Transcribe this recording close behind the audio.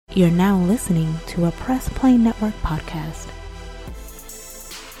You're now listening to a Press Play Network podcast.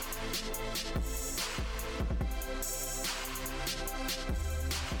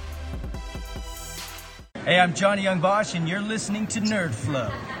 Hey, I'm Johnny Young Bosch, and you're listening to Nerd Flow.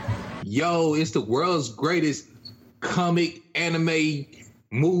 Yo, it's the world's greatest comic, anime,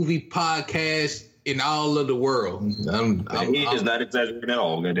 movie podcast in all of the world. He is not exaggerating at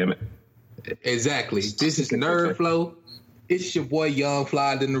all, goddammit. Exactly. This is Nerd Flow. It's your boy Young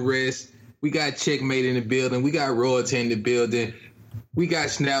Fly than the rest. We got Checkmate in the building. We got Royalty in the building. We got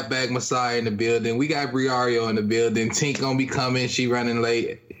Snapback Messiah in the building. We got Briario in the building. Tink gonna be coming. She running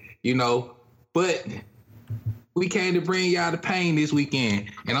late, you know. But we came to bring y'all the pain this weekend.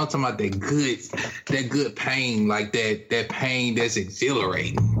 And I'm talking about that good pain, like that pain that's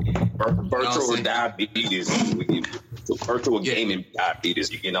exhilarating. Virtual diabetes. Virtual gaming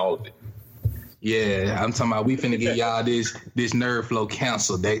diabetes. You get all of it. Yeah, I'm talking about we finna get y'all this Nerd Flow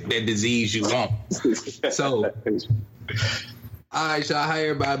cancer, that disease you want. So, all right, y'all, how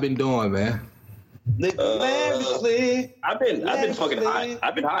everybody been doing, man? I've been fucking hot.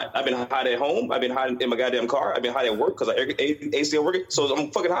 I've been hot at home. I've been hot in my goddamn car. I've been hot at work because AC working. So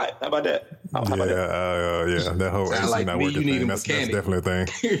I'm fucking hot. How about that? Yeah, that whole AC like not me, working thing. That's definitely a thing.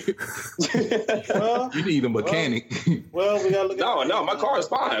 Well, you need a mechanic. Well, we gotta look at No, my car is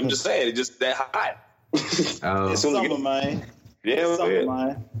fine. I'm just saying, it's just that hot. It's summer, man. Yeah, Summer,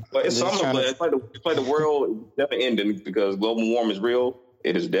 man. But it's summer, but it's like the world is definitely ending because global warming is real.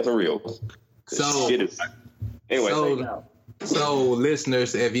 It is definitely real. So, anyway. So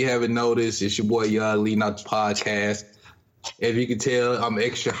listeners, if you haven't noticed, it's your boy Young leading out the podcast. If you can tell, I'm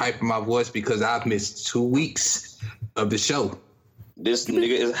extra hyping my voice because I've missed 2 weeks of the show. This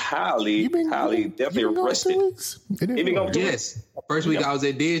nigga is highly definitely arrested. Yes. First week I was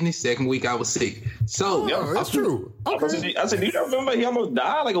at Disney. Second week I was sick. So that's true. Okay. I said, do you remember he almost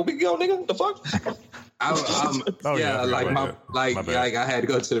died like a week ago, nigga? The fuck? I had to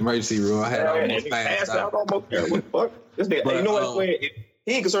go to the emergency room. I had almost passed out. What the fuck? This nigga, but, you know what?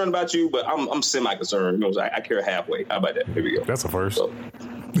 He ain't concerned about you, but I'm semi-concerned. You know, I care halfway. How about that? Here we go. That's a first. So,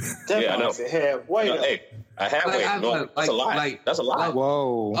 yeah, I know. Halfway. No, hey, halfway. That's a lie. That's a lie.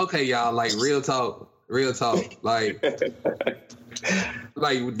 Whoa. Okay, y'all. Like real talk. Like,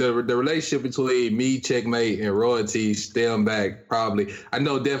 like the relationship between me, Checkmate, and Royalty stem back probably. I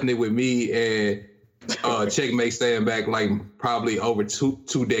know definitely with me and Checkmate staying back like probably over two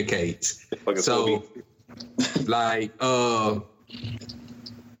decades. So, like,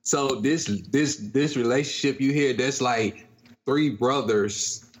 so this relationship you hear, that's like three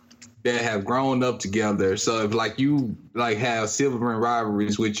brothers that have grown up together. So if like you like have sibling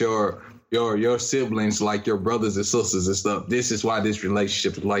rivalries with your siblings, like your brothers and sisters and stuff, this is why this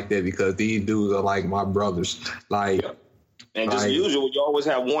relationship is like that, because these dudes are like my brothers. Like, and just usual, you always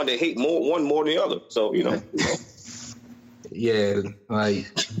have one that hate one more than the other. So you know. Yeah,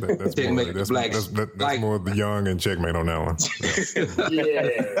 like that's more the Young and Checkmate on that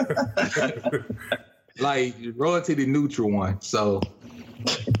Yeah. Like Royalty the neutral one. So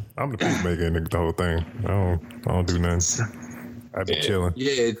I'm the peacemaker in the whole thing. I don't do nothing. I be chilling.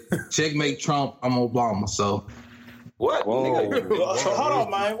 Yeah, Checkmate Trump. I'm Obama. So what? Hold on,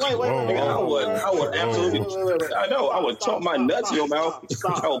 man. Wait. I would absolutely. I know. I would chomp my nuts in your mouth.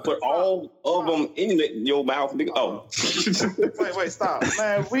 I would put all of them in your mouth. Oh. Wait, stop,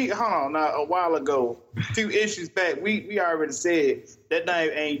 man. Hold on. Now, a while ago, a few issues back, we already said that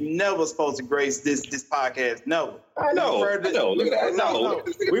name ain't never supposed to grace this podcast. No. I know. Look at that. No.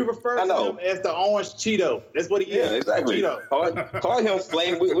 We refer to him as the Orange Cheeto. That's what he is. Yeah, exactly. Cheeto. Call him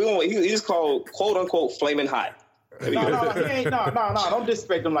flame. He's called quote unquote flaming hot. No, he ain't. No, don't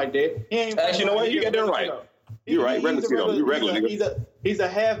disrespect him like that. He ain't. Actually, you know what? You got that right. You're right. Regular Cheeto. You regular nigga. He's a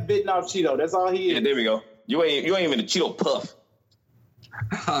half bitten off Cheeto. That's all he is. Yeah, there we go. You ain't even a Cheeto puff.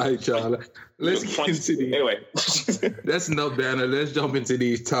 All right, y'all. Let's get into these. Anyway, that's enough banner. Let's jump into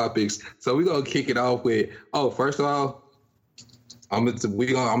these topics. So we're gonna kick it off with. First of all, I'm gonna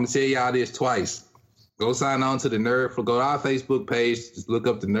tell y'all this twice. Go sign on to the Nerd Flow. Go to our Facebook page. Just look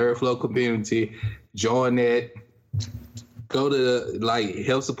up the Nerd Flow community. Join that. Go to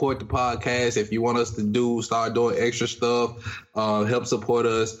help support the podcast. If you want us to start doing extra stuff, help support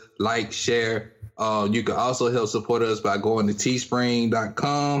us, share. You can also help support us by going to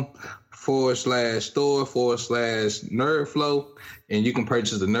teespring.com/store/nerdflow, and you can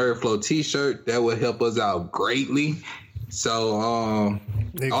purchase the Nerdflow t-shirt. That will help us out greatly. So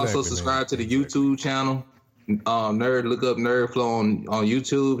also subscribe to the YouTube channel. Look up Nerd Flow on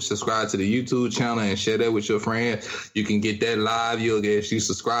YouTube. Subscribe to the YouTube channel and share that with your friends. You can get that live. If you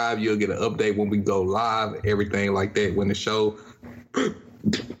subscribe, you'll get an update when we go live. Everything like that when the show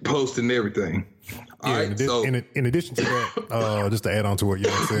posting everything. All right. In addition to that, just to add on to what you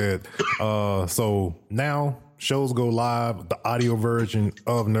said, so now shows go live, the audio version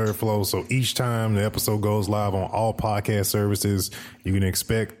of Nerd Flow. So each time the episode goes live on all podcast services, you can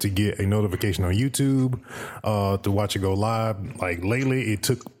expect to get a notification on YouTube to watch it go live. Like lately, it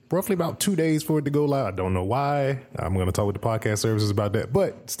took roughly about 2 days for it to go live. I don't know why. I'm going to talk with the podcast services about that.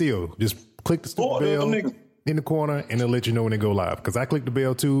 But still, just click the stupid bell in the corner and it'll let you know when they go live. Because I clicked the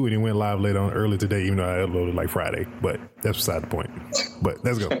bell too and it went live later on early today, even though I uploaded like Friday. But that's beside the point. But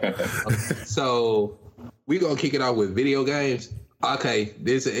let's go. So we're going to kick it off with video games. Okay,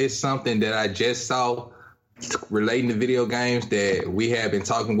 this is something that I just saw relating to video games that we have been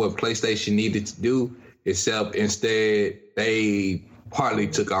talking what PlayStation needed to do, except instead they partly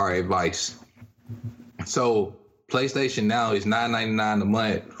took our advice. So PlayStation Now is $9.99 a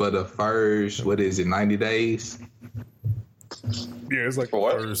month for the first, 90 days? Yeah, it's like the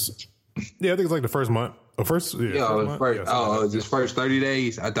first. Yeah, I think it's like the first month. First 30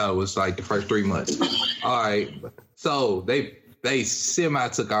 days. I thought it was like the first 3 months. All right. So they semi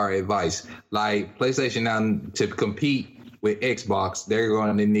took our advice. Like PlayStation Now, to compete with Xbox, they're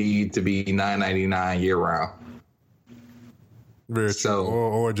going to need to be $9.99 year round. Very true.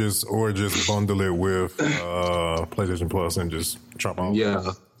 Or just bundle it with PlayStation Plus and just chop off.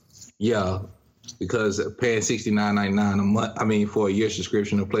 Yeah. Because paying $69.99 a month, for a year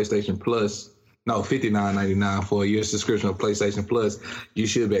subscription of PlayStation Plus. No, $59.99 for a year subscription of PlayStation Plus. You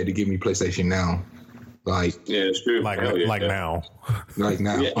should be able to give me PlayStation Now. Yeah, it's true. Now. Like now.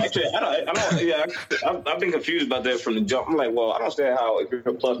 Yeah, actually, I don't. Yeah, I've been confused about that from the jump. I'm like, well, I don't understand how if you're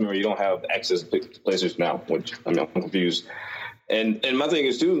a Plus member, you don't have access to PlayStation Now. Which I'm confused. And my thing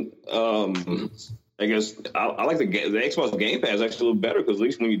is too. I guess I like the Xbox Game Pass actually a little better because at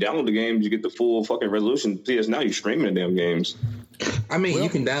least when you download the games, you get the full fucking resolution. PS Now, you're streaming the damn games. You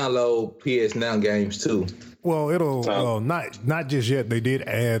can download PS Now games too. Well, it'll not just yet. They did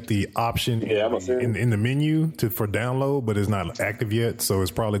add the option in the menu for download, but it's not active yet. So it's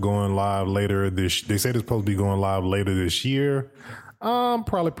probably going live later. They said it's supposed to be going live later this year. I'm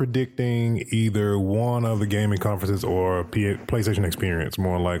probably predicting either one of the gaming conferences or PlayStation Experience,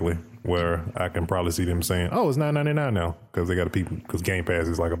 more likely, where I can probably see them saying, "Oh, it's $9.99 now," because they got to people because Game Pass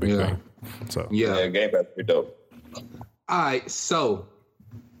is like a big thing. So yeah, Game Pass is pretty dope. All right, so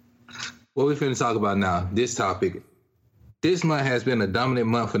what we're finna talk about now, this topic. This month has been a dominant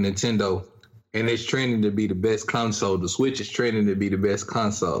month for Nintendo, and it's trending to be the best console. The Switch is trending to be the best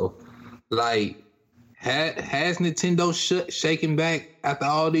console. Like, has Nintendo shaken back after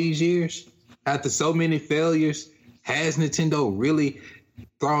all these years? After so many failures, has Nintendo really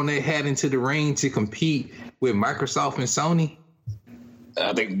thrown their hat into the ring to compete with Microsoft and Sony?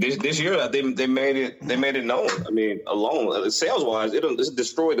 I think this year they made it known. Alone sales wise, it's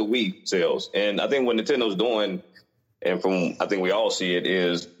destroyed the Wii sales, and I think what Nintendo's doing, and from I think we all see it,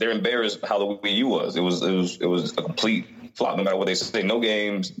 is they're embarrassed how the Wii U was. It was a complete flop. No matter what they say, no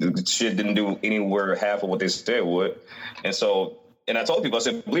games. The shit didn't do anywhere half of what they said it would, and so. And I told people, I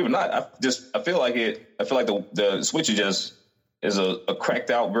said, believe it or not, I feel like the Switch is a cracked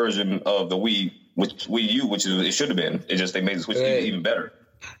out version of the Wii U, which it should have been. It just they made the Switch even better.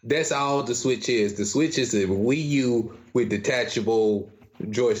 That's all the Switch is. The Switch is a Wii U with detachable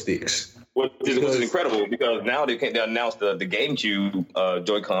joysticks. Which is incredible because now they announced the GameCube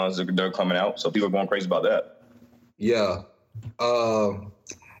Joy-Cons they're coming out, so people are going crazy about that. Yeah,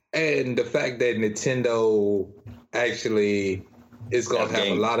 and the fact that Nintendo actually is going to have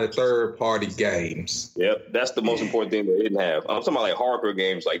a lot of third-party games. Yep, that's the most important thing they didn't have. I'm talking about like hardcore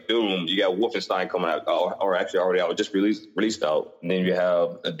games like Doom. You got Wolfenstein coming out, or actually already out, just released out. And then you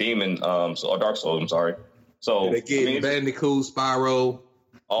have a Demon, or Dark Souls. I'm sorry. So they get Bandicoot, Spyro,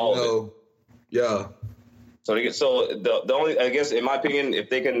 all of it. Yeah. So the only, I guess, in my opinion, if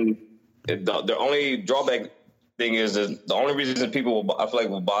they can, the only drawback thing is the only reason people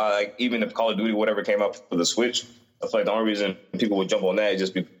will buy, like, even if Call of Duty whatever came out for the Switch. I feel like the only reason people would jump on that is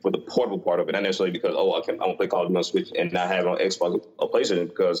just for the portable part of it, not necessarily because I want to play Call of Duty on Switch and not have it on Xbox or PlayStation,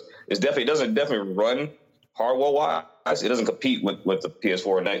 because it doesn't run hardware wise. It doesn't compete with the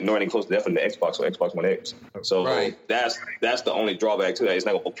PS4, nor any close to definitely the Xbox or Xbox One X. So that's the only drawback to that. It's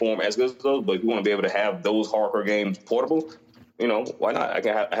not going to perform as good as those, but if you want to be able to have those hardcore games portable, why not? I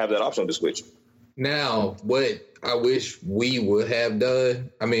can have that option on the Switch. Now, what I wish we would have done,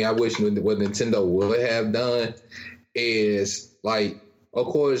 I wish what Nintendo would have done is, like, of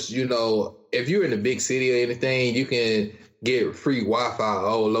course, if you're in a big city or anything, you can get free Wi-Fi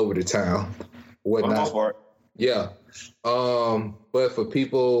all over the town. Whatnot. Yeah. But for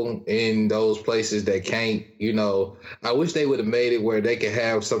people in those places that can't, I wish they would have made it where they could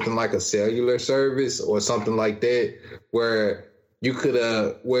have something like a cellular service or something like that, where you could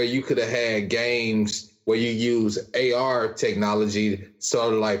have had games where you use AR technology,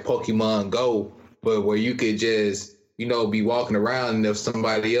 sort of like Pokemon Go, but where you could just, be walking around, and if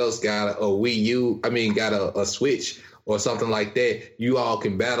somebody else got a Switch or something like that, you all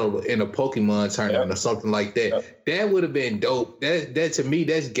can battle in a Pokemon tournament or something like that. Yep. That would have been dope. That to me,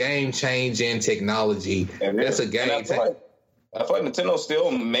 that's game changing technology. That's a game. I feel like Nintendo still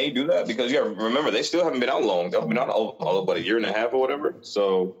may do that because remember they still haven't been out long. They've been out all about a year and a half or whatever.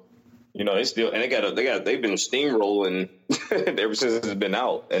 So they still they've been steamrolling ever since it's been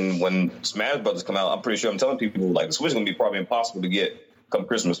out. And when Smash Brothers come out, I'm pretty sure I'm telling people like the Switch is gonna be probably impossible to get come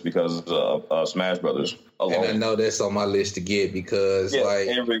Christmas because of Smash Brothers alone. And I know that's on my list to get because yeah,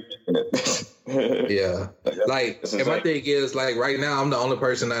 and my thing is like right now I'm the only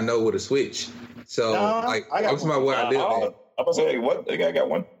person I know with a Switch. So I'm talking about where I live at. I'm gonna say what? The guy got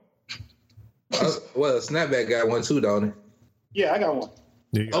one. Well, Snapback got one too, don't he? Yeah, I got one.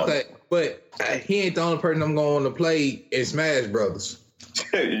 Okay, but he ain't the only person I'm going to play in Smash Brothers.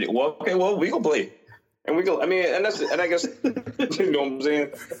 Well, we gonna play. And we go. I mean, and I guess you know what I'm saying.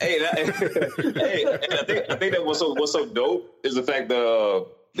 Hey, I think that what's so dope is the fact that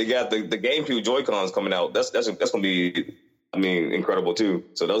they got the GameCube Joy-Cons coming out. That's gonna be, incredible too.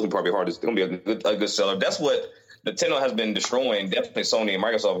 So those are probably hard. It's gonna be a good seller. That's what Nintendo has been destroying. Definitely Sony and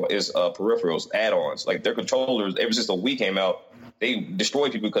Microsoft is peripherals, add-ons. Like their controllers. Ever since the Wii came out, they destroy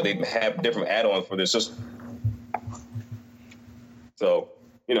people because they have different add-ons for their system. So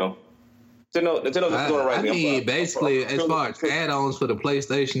Nintendo's doing it right now. Basically, as far as add-ons for the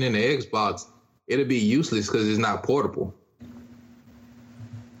PlayStation and the Xbox, it'll be useless because it's not portable.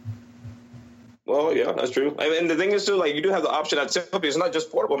 Well, yeah, that's true. And the thing is, too, like you do have the option at Tiffany. It's not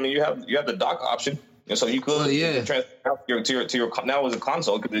just portable. I mean, you have the dock option, and so you could transfer to your now as a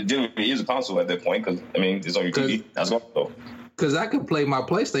console because it generally is a console at that point. Because it's on your TV. That's going. Because I could play my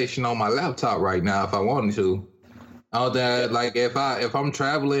PlayStation on my laptop right now if I wanted to. Like if I'm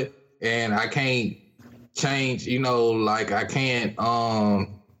traveling. And I can't change, I can't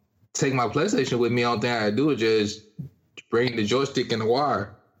take my PlayStation with me. Only thing I do is just bring the joystick and the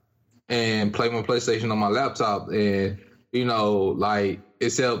wire and play my PlayStation on my laptop. And,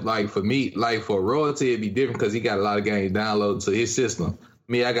 except like for me, like for Royalty, it'd be different because he got a lot of games downloaded to his system.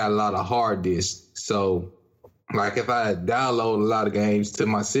 Me, I got a lot of hard disks. So, like if I download a lot of games to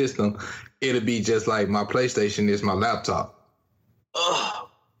my system, it'd be just like my PlayStation is my laptop.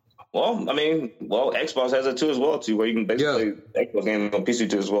 Well, Xbox has it too as well too, where you can basically play Xbox games on PC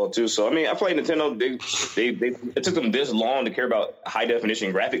too as well too. So I feel like Nintendo it took them this long to care about high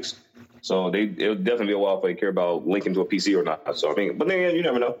definition graphics. So it'll definitely be a while before they care about linking to a PC or not. So but then again, you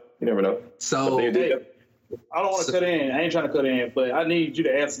never know. So I don't want to cut in. I ain't trying to cut in, but I need you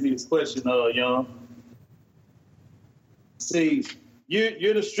to answer me this question, Young. See.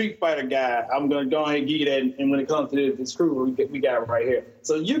 You're the Street Fighter guy. I'm going to go ahead and give you that. And when it comes to this crew, we got it right here.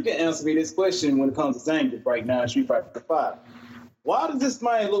 So you can answer me this question when it comes to Zangief right now in Street Fighter 5. Why does this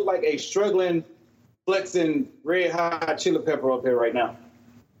man look like a struggling, flexing, red hot chili pepper up here right now?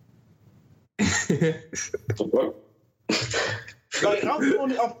 Like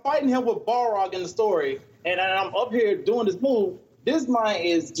I'm fighting him with Balrog in the story, and I'm up here doing this move. This man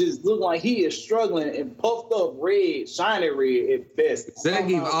is just looking like he is struggling and puffed up red, shiny red at best.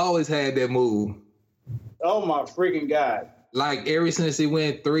 Zangief always had that move. Oh my freaking God. Like ever since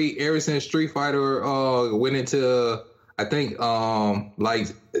Street Fighter went into, I think, like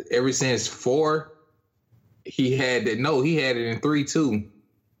ever since 4, he had that. No, he had it in 3 too.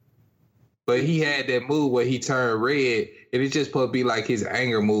 But he had that move where he turned red, and it's just supposed to be like his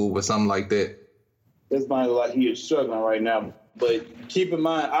anger move or something like that. This man looks like he is struggling right now. But keep in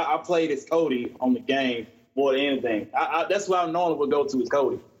mind, I played as Cody on the game more than anything. That's what I normally would go to is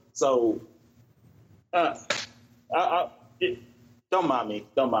Cody. So, don't mind me.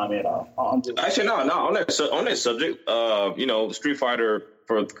 Don't mind me at all. I'm just actually no. On that subject, Street Fighter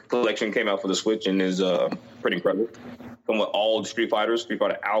for collection came out for the Switch and is pretty incredible. Come with all the Street Fighters: Street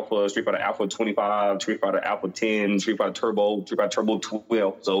Fighter Alpha, Street Fighter Alpha 25, Street Fighter Alpha 10, Street Fighter Turbo, Street Fighter Turbo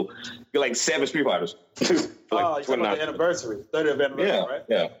 12. So you're like 7 Street Fighters. Like you're the anniversary, 30th anniversary,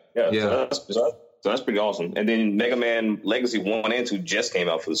 right? Yeah. So that's pretty awesome. And then Mega Man Legacy 1 and 2 just came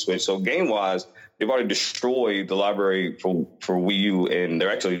out for the Switch. So game-wise, they've already destroyed the library for Wii U, and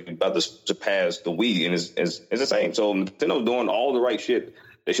they're actually about to surpass the Wii, and it's the same. So Nintendo's doing all the right shit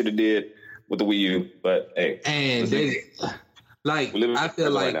they should have did with the Wii U, but hey. And Like, I feel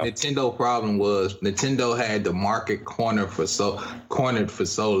like Nintendo problem was Nintendo had the market cornered for so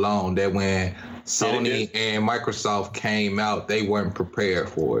long that when Sony and Microsoft came out, they weren't prepared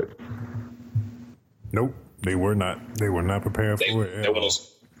for it. Nope, they were not. They were not prepared for it.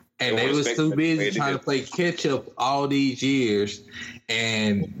 They was too busy trying to play catch up all these years,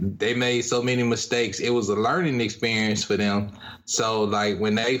 and they made so many mistakes. It was a learning experience for them. So, like,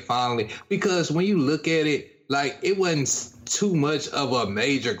 when they finally, because when you look at it, like, it wasn't too much of a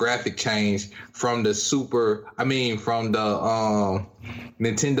major graphic change from the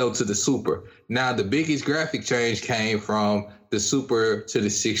Nintendo to the Super. Now, the biggest graphic change came from the Super to the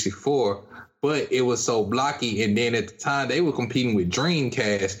 64, but it was so blocky. And then at the time, they were competing with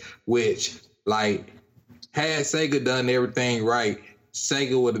Dreamcast, which, like, had Sega done everything right,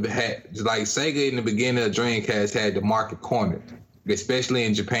 Sega would have had, like, Sega in the beginning of Dreamcast had the market cornered, especially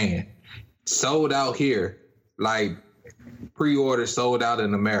in Japan. Sold out here, like, pre-order sold out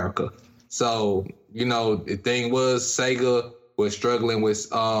in America. So, you know, the thing was Sega was struggling with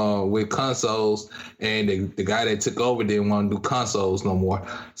consoles, and the guy that took over didn't want to do consoles no more.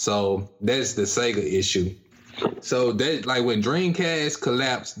 So that's the Sega issue. So that, like, when Dreamcast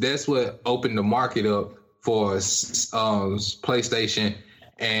collapsed, that's what opened the market up for PlayStation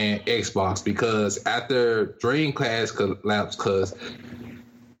and Xbox, because after Dreamcast collapsed, because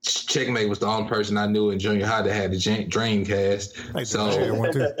Checkmate was the only person I knew in junior high that had the Dreamcast. So I had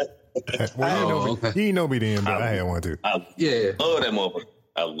one too. Well, you didn't know me then, but I had one too. I love that motherfucker.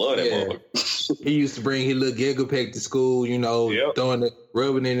 I love that motherfucker. He used to bring his little Gigapack to school, you know,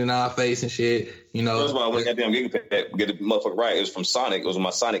 rubbing it in our face and shit, you know. That's why when I goddamn Gigapack, get the motherfucker right. It was from Sonic. It was my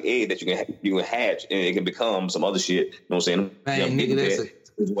Sonic Egg that you can hatch and it can become some other shit. You know what I'm saying? Man, nigga,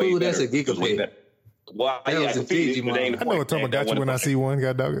 that's a Gigapack. Well, that was a Digimon. I know what Tamagotchi when I see one.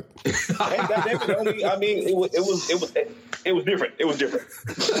 God dog it. I mean, it was different. It was different.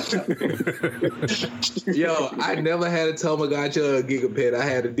 Yo, I never had a Tamagotchi or a Gigapet. I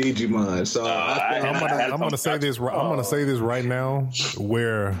had a Digimon. So I'm gonna say this. I'm gonna say this right now.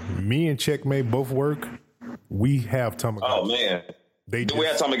 Where me and Checkmate both work, we have Tamagotchi. Oh man. We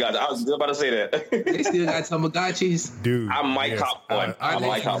had Tamagotchi. I was just about to say that. They still got Tamagotchis? Dude. I might cop one. I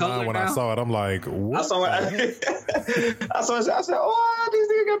might cop one. When I saw it, I'm like, what? I saw it. I said, oh, these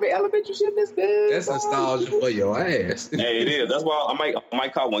niggas got me elementary shit this big. That's nostalgia for your ass. Hey, it is. That's why I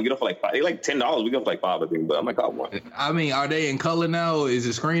might cop one. Get up for like $5. They like $10. We get up for like $5, I think, but I might cop one. I mean, are they in color now? Is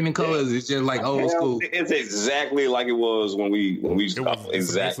it screen in color? Is it just like old school? It's exactly like it was when we exactly.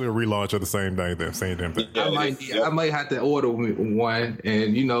 It's basically a relaunch of the same thing. I might have to order one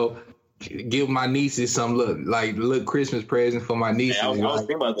and, you know, give my nieces some look Christmas present for my nieces. Yeah, I was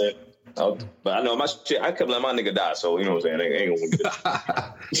thinking about that. But I know my shit. I couldn't let my nigga die, so you know what I'm saying. They ain't gonna get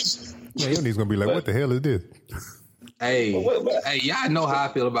it. Man, your nigga's gonna be like, "What the hell is this?" Hey, y'all know how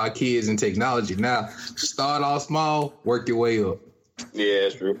I feel about kids and technology. Now, start off small, work your way up. Yeah,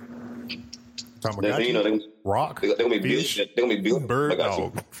 that's true. Rock. They're gonna be built. Bird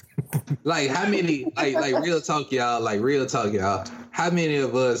dog. Like, how many? Like real talk, y'all. How many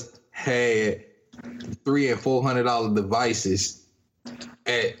of us had $300 and $400 devices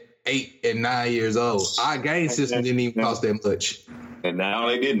at 8 and 9 years old? Our game system didn't even cost that much. And now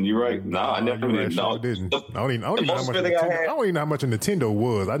they didn't. You're right. No, I never did. No, didn't. I don't even know how much a Nintendo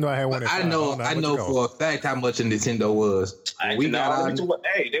was. I know I had one. I know for a fact how much a Nintendo was. Hey,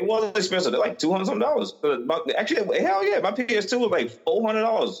 they wasn't expensive. They're like $200 some. Actually, hell yeah, my PS2 was like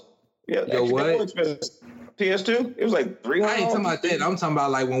 $400. Yeah, yo, what? PS2, it was like $300. I ain't talking about that. I'm talking about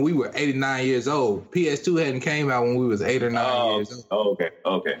like when we were 8 and 9 years old. PS2 hadn't came out when we was 8 or 9 years old.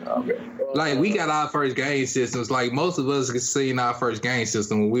 Okay. Like, we got our first game systems. Like, most of us could see our first game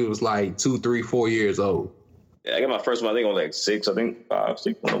system when we was like 2, 3, 4 years old. Yeah, I got my first one. I think I was like 6. I think 5,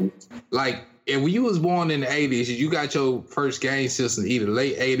 6. Like, if you was born in the 80s, you got your first game system either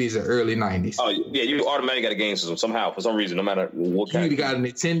late 80s or early 90s. Oh, yeah, you automatically got a game system somehow, for some reason, no matter what kind. You either got a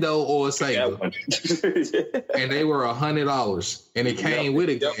Nintendo or a Sega. And they were $100. And it came with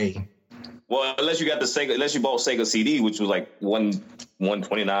a game. Well, unless you got the Sega, unless you bought Sega CD, which was like $129 or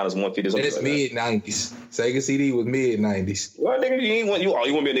 $150. That's mid 90s. Sega CD was mid 90s. Well, nigga, you want to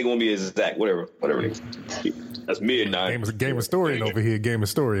be a nigga, want to be exact, whatever. That's mid 90s. Game historian over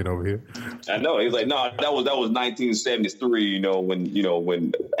here. I know. He's like, no, that was 1973. You know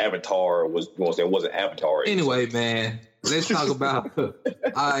when Avatar was. You know what I'm saying, it wasn't Avatar. Anyway, man. Let's talk about. All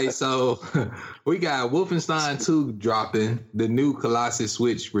right, so we got Wolfenstein 2 dropping, the new Colossus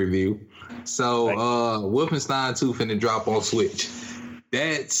Switch review. So Wolfenstein 2 finna drop on Switch.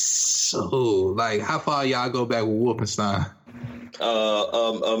 That's so, like, how far y'all go back with Wolfenstein?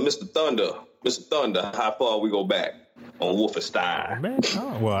 Mr. Thunder Mr. Thunder, how far we go back on Wolfenstein? Man,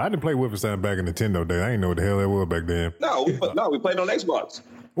 well, I didn't play Wolfenstein back in Nintendo day. I didn't know what the hell that was back then. No, we played on Xbox.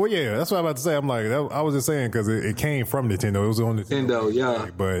 Well, yeah, that's what I'm about to say. I'm like, I was just saying because it came from Nintendo. It was on Nintendo, yeah.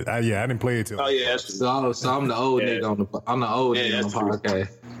 But I didn't play it till. Oh yeah, that's true. So I'm the old nigga on the nigga on the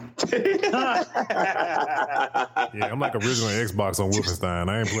podcast. Yeah, I'm like original Xbox on Wolfenstein.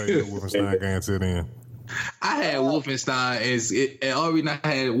 I ain't played the Wolfenstein game until then. I had Wolfenstein. And all reason I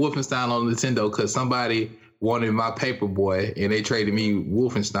had Wolfenstein on Nintendo because somebody wanted my Paperboy, and they traded me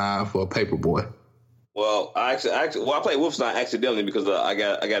Wolfenstein for a Paperboy. Well, I played Wolfenstein accidentally because I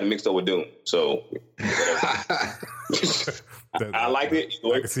got it mixed up with Doom. So I like it.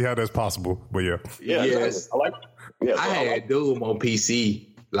 I can see how that's possible, but yeah. Yes, I like it. Yeah, I had Doom on PC.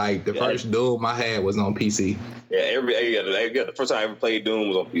 Like the first Doom I had was on PC. Yeah, the first time I ever played Doom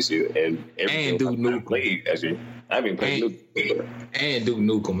was on PC, and Duke Nukem. Played actually. I haven't played Nukem. And Duke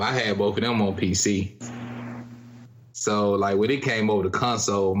Nukem. I had both of them on PC. So like when it came over the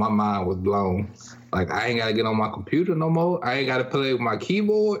console, my mind was blown. Like I ain't gotta get on my computer no more. I ain't gotta play with my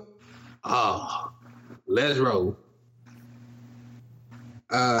keyboard. Oh, let's roll.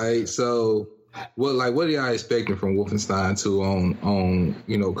 All right, so what are y'all expecting from Wolfenstein 2 on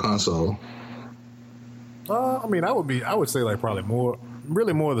console? I mean, I would say like probably more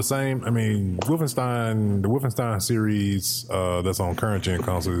of the same. I mean, the Wolfenstein series that's on current gen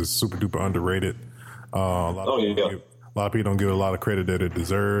consoles is super duper underrated. A lot of people don't give it a lot of credit that it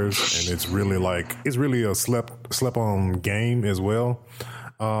deserves, and it's really a slept on game as well.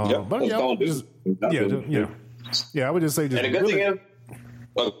 But yeah, I would just say just. And the good thing is.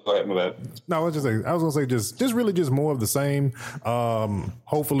 Oh, go ahead, my bad. No, I was gonna say just really just more of the same.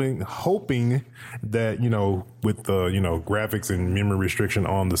 Hoping that with the graphics and memory restriction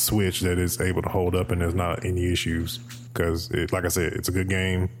on the Switch that it's able to hold up and there's not any issues because like I said, it's a good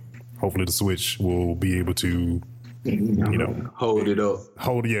game. Hopefully the Switch will be able to hold it up.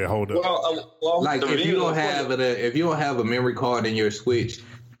 Hold up. Well, like if you don't have a memory card in your Switch,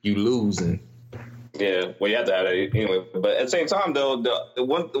 you losing. Yeah, well, you have to have it anyway. But at the same time, though, the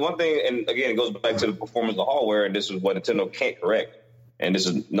one thing, and again, it goes back to the performance of the hardware, and this is what Nintendo can't correct. And this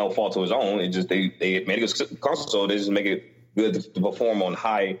is no fault to its own. It just they made a good console. They just make it good to perform on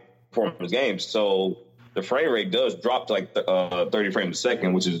high performance games. So the frame rate does drop to like 30 frames a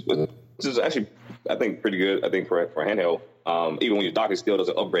second, which is actually I think pretty good. I think for handheld, even when your dock still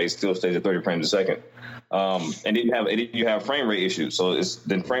doesn't upgrade, it still stays at 30 frames a second. And then you have frame rate issues. So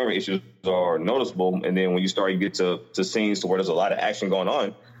then frame rate issues are noticeable. And then when you get to scenes to where there's a lot of action going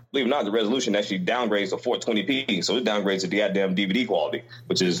on, believe it or not, the resolution actually downgrades to 420p. So it downgrades to the goddamn DVD quality,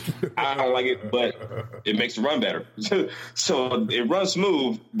 which is, I don't like it, but it makes it run better. So it runs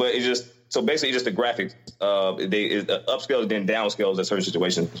smooth, but so basically just the graphics, it upscales then downscales in certain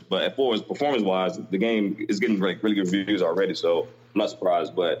situations. But as far as performance-wise, the game is getting really good reviews already, so I'm not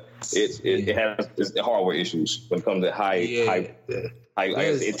surprised. But it has hardware issues when it comes to high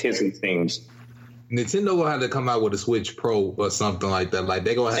intensity things. Nintendo will have to come out with a Switch Pro or something like that. Like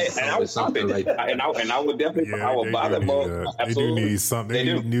they're gonna have to come out with something like that. And I would definitely, I would buy that mug. Absolutely,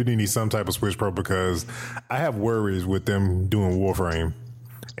 they do need some type of Switch Pro because I have worries with them doing Warframe.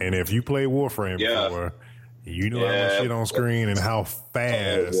 And if you play Warframe before, you know how much shit on screen and how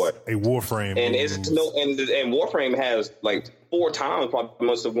fast a Warframe moves. And Warframe has like 4 times probably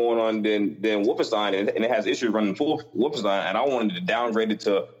most of going on than Wolfenstein, and it has issues running full Wolfenstein. And I wanted to downgrade it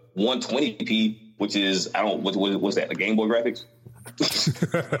to 120p, which is what's that? The Game Boy graphics.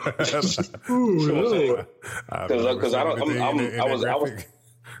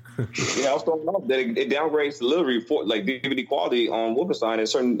 Because I was talking about that it downgrades literally for like DVD quality on Wolfenstein in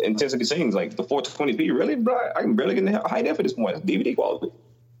certain intensity scenes, like the 420p. Really, bro? I can barely get the high def at this point. It's DVD quality.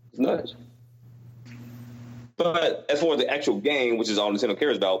 It's nuts. But as far as the actual game, which is all Nintendo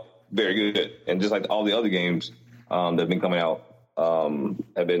cares about, very good. And just like all the other games that have been coming out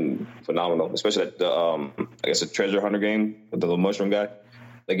have been phenomenal. Especially the Treasure Hunter game with the little mushroom guy.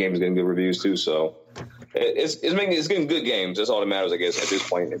 That game is getting good reviews too. So it's getting good games. That's all that matters, I guess, at this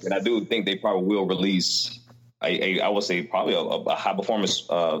point. And I do think they probably will release I would say probably a high performance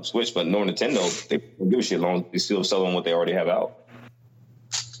Switch, but knowing Nintendo, they don't give a shit long. They still selling what they already have out.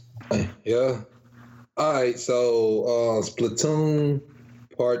 Yeah. All right. So Splatoon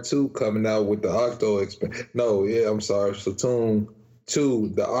Part 2 coming out with the Octo expansion. Splatoon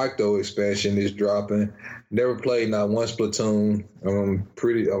 2, the Octo expansion is dropping. Never played not one Splatoon.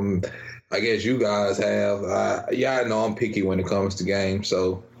 I guess you guys have. I know I'm picky when it comes to games.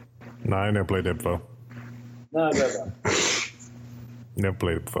 So. No, I never played that before. No. Never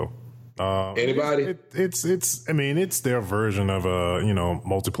played it before. Anybody? It's. I mean, it's their version of a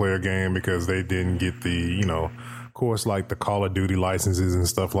multiplayer game because they didn't get the of course, like the Call of Duty licenses and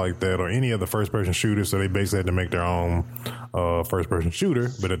stuff like that, or any other first person shooter. So they basically had to make their own first person shooter.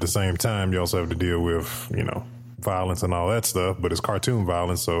 But at the same time, you also have to deal with violence and all that stuff. But it's cartoon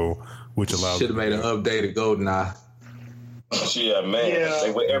violence, so which allows should have made an updated GoldenEye. Yeah, man. Yeah.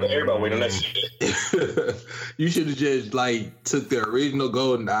 Everybody waiting on that shit. You should have just took the original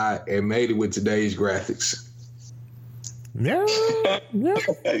GoldenEye and made it with today's graphics. Yeah.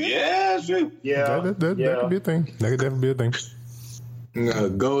 Yeah, true. Yeah. That could be a thing. That could definitely be a thing.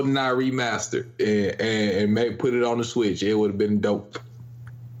 GoldenEye remastered and put it on the Switch. It would have been dope.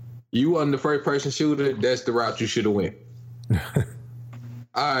 You wasn't the first person shooter. That's the route you should have went.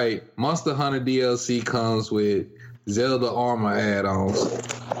 All right, Monster Hunter DLC comes with Zelda armor add-ons.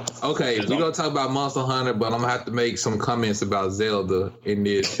 Okay, we're gonna talk about Monster Hunter, but I'm gonna have to make some comments about Zelda in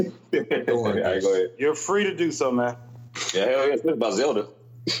this. All right, go ahead. You're free to do so, man. Yeah, hell yeah, it's about Zelda.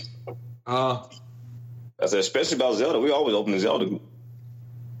 I said, especially about Zelda. We always open the Zelda. All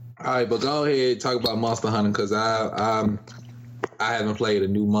right, but go ahead and talk about Monster Hunter because I haven't played a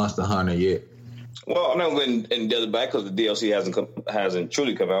new Monster Hunter yet. Well, I know when back because the DLC hasn't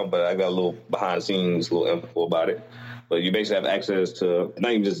truly come out, but I got a little behind the scenes, little info about it. But you basically have access to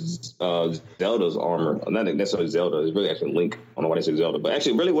not even just Zelda's armor, not necessarily Zelda. It's really actually Link. I don't know why they say Zelda, but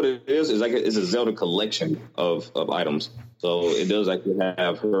actually, really, what it is like it's a Zelda collection of items. So it does actually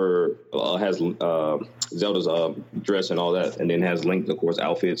have has Zelda's dress and all that, and then has Link, of course,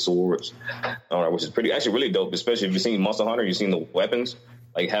 outfit, swords, all right, which is actually really dope. Especially if you've seen Monster Hunter, you've seen the weapons,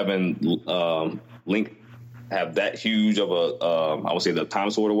 like having Link have that huge of a, I would say the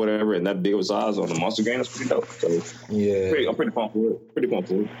time sword or whatever, and that big of a size on the monster game. That's pretty dope. So yeah, I'm pretty pumped for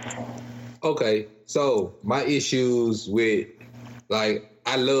it. Okay, so my issues with I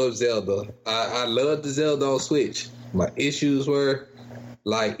love Zelda. I love the Zelda on Switch. My issues were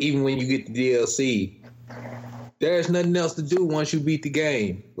even when you get the DLC, there's nothing else to do once you beat the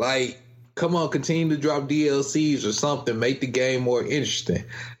game. Come on, continue to drop DLCs or something, make the game more interesting.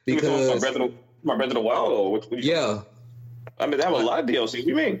 Because My Breath of the Wild, or what yeah, I mean, they have a lot of DLC. What do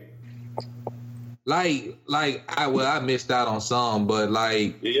you mean? I missed out on some, but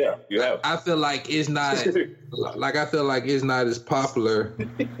yeah, you have. I feel like it's not I feel like it's not as popular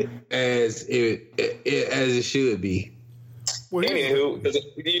as it should be. Anywho,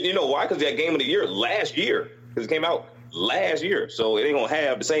 you know why? Because that game of the year last year, because it came out last year, so it ain't gonna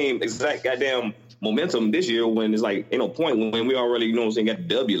have the same exact goddamn momentum this year when it's ain't no point when we already got the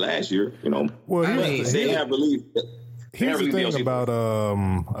W last year. Well, they have released. Here's the thing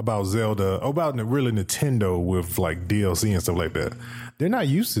about Zelda, about really Nintendo with DLC and stuff like that. They're not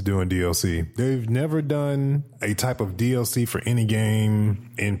used to doing DLC. They've never done a type of DLC for any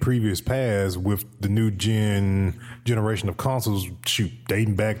game in previous past with the new generation of consoles.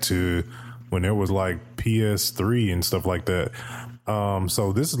 Dating back to when there was PS3 and stuff like that.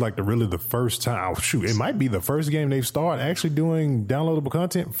 So this is really the first time. It might be the first game they've started actually doing downloadable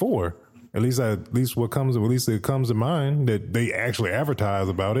content for. At least it comes to mind that they actually advertise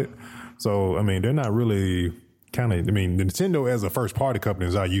about it. So I mean, they're not really Nintendo as a first party company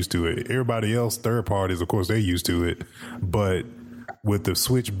is not used to it. Everybody else, third parties, of course, they're used to it. But with the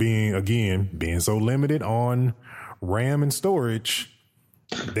Switch being so limited on RAM and storage,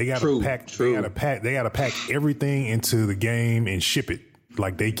 they got to pack everything into the game and ship it.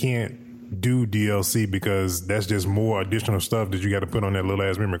 They can't do DLC because that's just more additional stuff that you got to put on that little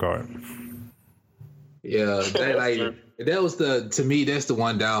ass memory card. Yeah, that was to me that's the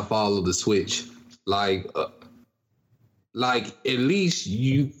one downfall of the Switch. At least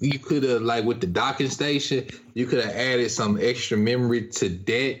you could have with the docking station, you could have added some extra memory to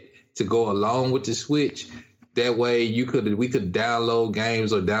that to go along with the Switch. That way we could download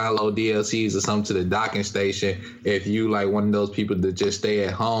games or download DLCs or something to the docking station if you one of those people that just stay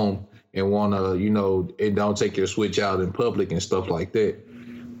at home and want to, and don't take your Switch out in public and stuff like that.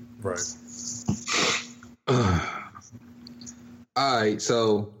 Right. All right,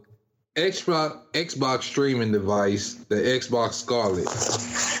 so Xbox streaming device, the Xbox Scarlet.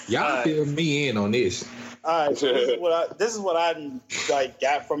 Y'all fill me in on this. All right, so this is what I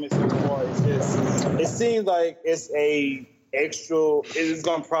got from it so far. It's just, it seems like it's it's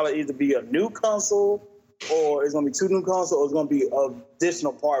gonna probably either be a new console or it's gonna be two new consoles or it's gonna be an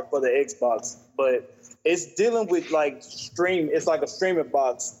additional part for the Xbox. But it's dealing with stream. It's like a streaming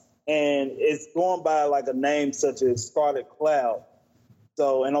box, and it's going by a name such as Scarlet Cloud.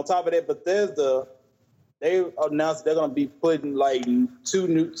 So, and on top of that, Bethesda, they announced they're going to be putting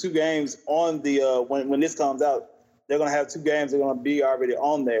two games on the when this comes out. they're going to have 2 games that are going to be already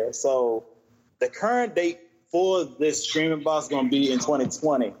on there. So the current date for this streaming box is going to be in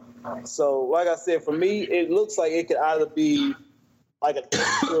 2020. So, like I said, for me, it looks like it could either be like an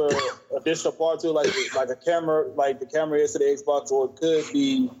additional part to it, like a camera, like the camera is to the Xbox, or it could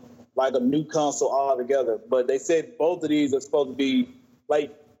be like a new console altogether. But they said both of these are supposed to be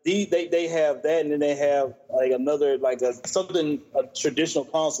like they have that, and then they have like another like a traditional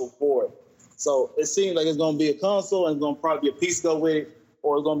console for it. So it seems like it's going to be a console, and it's going to probably be a piece to go with it,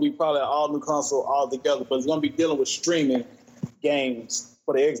 or it's going to be probably an all new console altogether. But it's going to be dealing with streaming games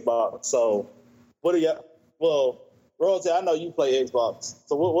for the Xbox. So what are y'all? Well, Royalty, I know you play Xbox.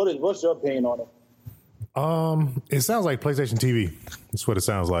 So what's your opinion on it? It sounds like PlayStation TV. That's what it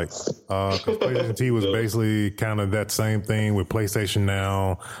sounds like. 'Cause PlayStation TV was basically kind of that same thing with PlayStation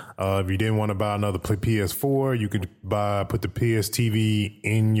Now. If you didn't want to buy another PS4, you could put the PS TV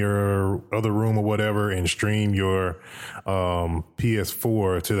in your other room or whatever and stream your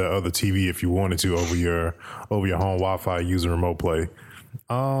PS4 to the other TV if you wanted to over your home Wi-Fi using remote play.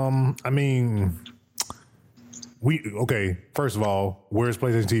 I mean, first of all, where's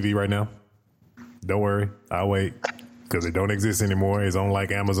PlayStation TV right now? Don't worry, I'll wait because it don't exist anymore. It's on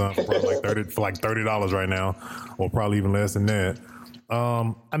like Amazon for probably like $30 right now, or probably even less than that.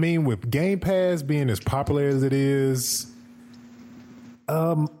 I mean, with Game Pass being as popular as it is,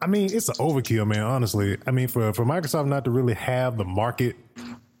 I mean, it's an overkill, man. Honestly, I mean, for Microsoft not to really have the market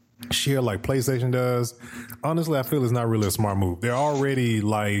share like PlayStation does, honestly, I feel it's not really a smart move. They're already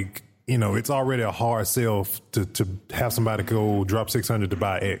like, it's already a hard sell to have somebody go drop $600 to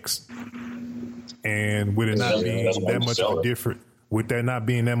buy X. And with it not being that much of a difference, with there not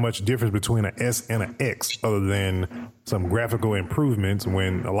being that much difference between an S and an X, other than some graphical improvements,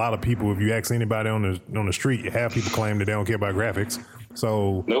 when a lot of people, if you ask anybody on the street, half people claim that they don't care about graphics.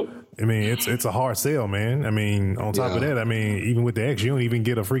 So, I mean, it's a hard sell, man. I mean, on top of that, I mean, even with the X, you don't even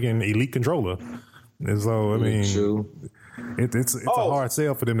get a freaking Elite controller. And so, I mean, it's a hard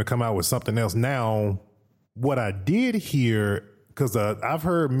sell for them to come out with something else. Now, what I did hear, because I've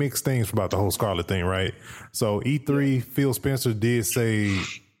heard mixed things about the whole Scarlet thing, right? So E3, Phil Spencer did say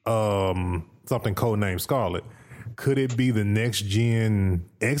something codenamed Scarlet. Could it be the next gen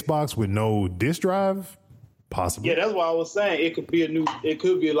Xbox with no disc drive? Possibly. Yeah, that's why I was saying it could be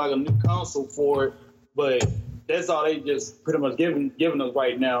like a new console for it, but that's all they just pretty much giving us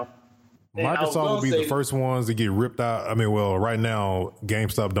right now. And Microsoft will be the first ones to get ripped out. I mean, well, right now,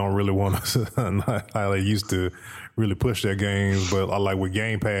 GameStop don't really want us how they used to really push their games. But like with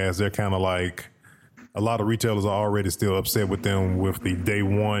Game Pass, they're kind of like, a lot of retailers are already still upset with them with the day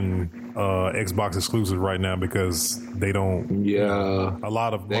one Xbox exclusive right now, because they don't. Yeah. A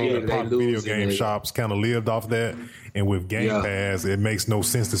lot of video game shops kind of lived off that. And with Game Pass, it makes no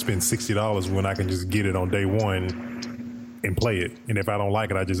sense to spend $60 when I can just get it on day one and play it, and if I don't like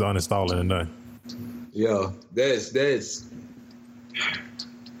it, I just uninstall it and done. Yeah,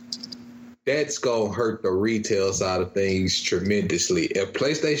 that's gonna hurt the retail side of things tremendously. If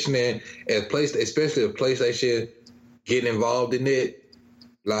PlayStation especially if PlayStation get involved in it,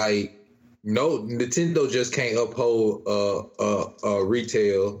 like Nintendo just can't uphold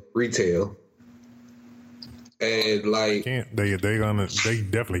retail. And like, they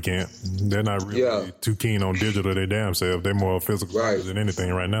definitely can't. They're not really too keen on digital their damn self. They're more physical than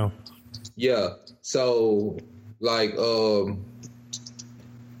anything right now. Yeah. So like,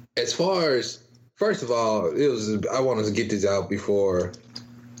 as far as, first of all, I wanted to get this out before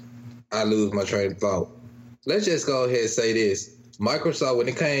I lose my train of thought. Let's just go ahead and say this: Microsoft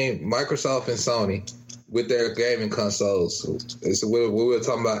and Sony, with their gaming consoles. So we were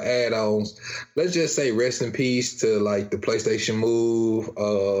talking about add-ons. Let's just say rest in peace to like the PlayStation Move,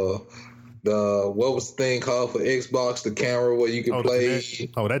 what was the thing called for Xbox, the camera where you could play.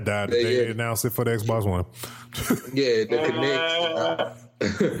 That died. They announced it for the Xbox One. Yeah, the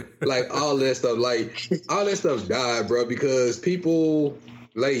Kinect. Like all that stuff died, bro, because people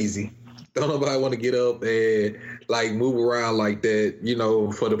lazy. Don't nobody want to get up and like move around like that,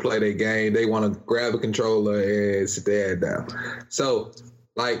 for to play their game. They want to grab a controller and sit their head down. So,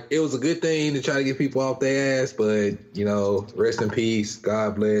 like, it was a good thing to try to get people off their ass, but, rest in peace.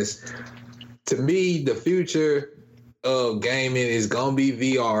 God bless. To me, the future of gaming is going to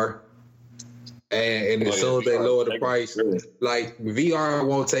be VR. And as soon as they lower the price, like, VR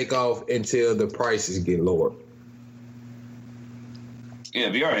won't take off until the prices get lowered. Yeah,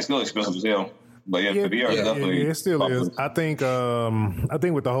 VR is still expensive as hell. But VR is definitely it still popular. is. I think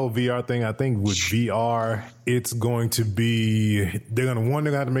with the whole VR thing, I think with VR it's going to be, they're going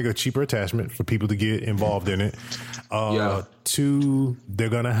to have to make a cheaper attachment for people to get involved in it. Two, they're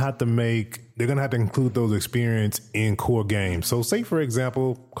going to have to include those experience in core games. So say, for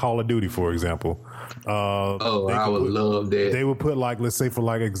example, Call of Duty, for example. I would love that. They would put let's say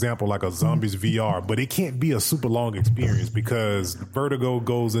for example, like a Zombies VR, but it can't be a super long experience because Vertigo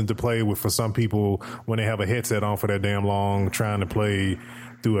goes into play for some people when they have a headset on for that damn long trying to play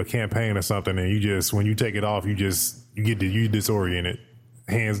through a campaign or something, and when you take it off, you disoriented.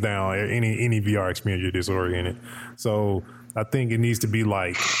 Hands down, any VR experience, you're disoriented. So I think it needs to be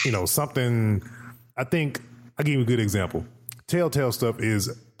something. I think I'll give you a good example. Telltale stuff is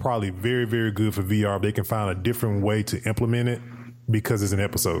probably very, very good for VR. They can find a different way to implement it because it's in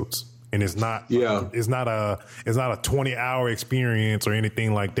episodes. And it's not a 20-hour experience or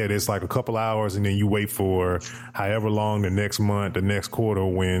anything like that. It's like a couple hours and then you wait for however long the next month, the next quarter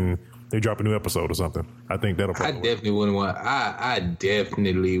when they drop a new episode or something. I think that'll probably work. I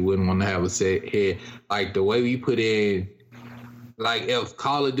definitely wouldn't want to have a set here. Like the way we put in, like if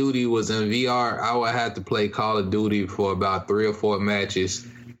Call of Duty was in VR, I would have to play Call of Duty for about 3 or 4 matches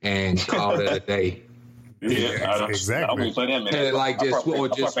and call it a day. Yeah, exactly. I won't play that, man. And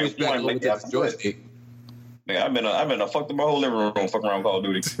just switch back over to the joystick. Man, I've been fucked up my whole living room fucking around Call of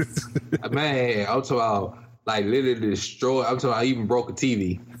Duty. Man, I'm talking about literally destroyed. I'm talking about I even broke a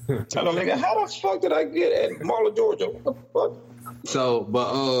TV. I know, nigga, how the fuck did I get at Marla, Georgia? What the fuck? So, but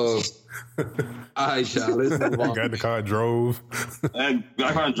all right, y'all, let's move on. Got in the car and drove. I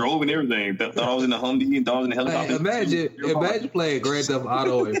kind of drove and everything. Thought I was in the Humvee and thought I was in the helicopter. Imagine playing Grand Theft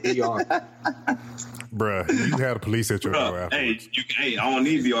Auto in VR. Bruh, you had a police at your door afterwards. Hey, I don't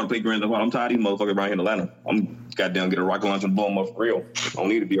need VR to play Grand Theft Auto. I'm tired of these motherfuckers around here in Atlanta. I'm goddamn get a rocket launcher and blow them up for real. I don't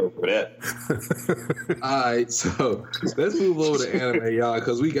need a VR for that. All right, so let's move over to anime, y'all,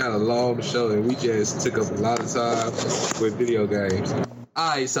 because we got a long show and we just took up a lot of time with video games. All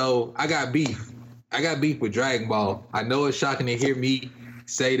right, so I got beef. I got beef with Dragon Ball. I know it's shocking to hear me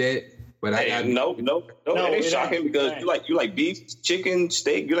say that, but no, it ain't shocking because you like beef, chicken,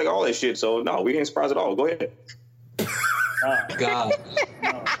 steak, you like all that shit. So no, we ain't surprised at all. Go ahead. God,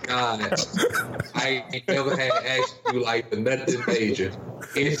 I ain't never had to ask you like the nothing major,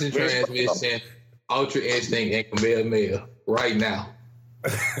 instant transmission, Ultra Instinct, and Kamehameha right now.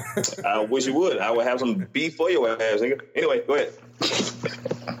 I wish you would. I would have some beef for your ass, nigga. Anyway, go ahead.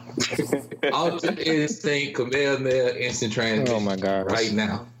 Ultra Instinct, Kamehameha, instant transmission. Oh my god! Right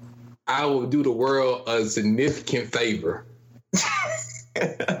now, I will do the world a significant favor.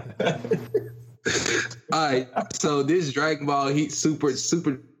 All right, so this Dragon Ball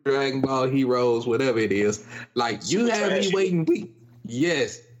Super Dragon Ball Heroes, whatever it is, like you have me waiting week.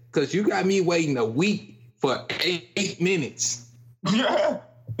 Yes, because you got me waiting a week for 8 minutes.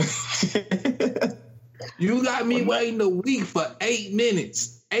 You got me waiting a week for 8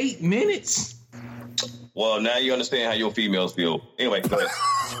 minutes. 8 minutes? Well, now you understand how your females feel. Anyway, go ahead.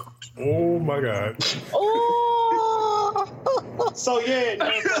 Oh my god. So yeah,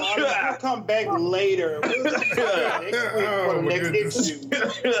 we'll come back later. We'll next week for the next issue.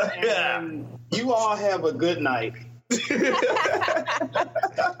 And you all have a good night.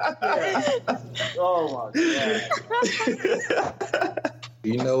 Oh my god.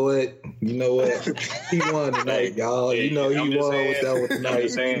 You know what? He won tonight, y'all. You know he won with that one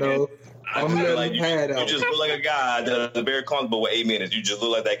tonight. You know, I'm letting him have that. You just look like a guy that's very comfortable with 8 minutes. You just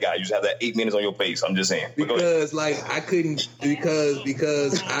look like that guy. You just have that 8 minutes on your face. I'm just saying. Because I couldn't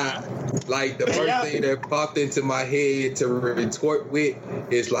because I like the first thing that popped into my head to retort with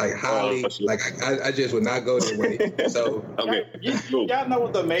is like highly I just would not go that way. So okay. Y'all know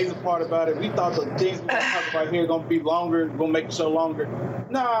what the amazing part about it? We thought the things we gonna talk about here are gonna be longer, gonna make the show longer.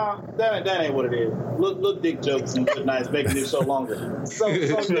 Nah, that ain't what it is. Little dick jokes and good nights making this show longer. So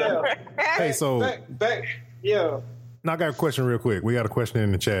yeah. Hey, so back, yeah. Now I got a question real quick. We got a question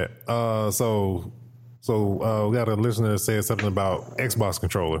in the chat. So we got a listener that said something about Xbox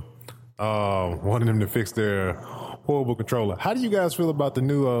controller. Wanting them to fix their horrible controller. How do you guys feel about the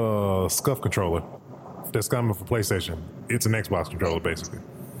new Scuff controller that's coming for PlayStation? It's an Xbox controller, basically.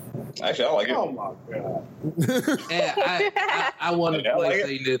 Actually, I like it. Oh my god. Yeah, I wanted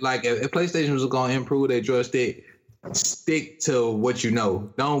PlayStation to like if PlayStation was going to improve their joystick, stick to what you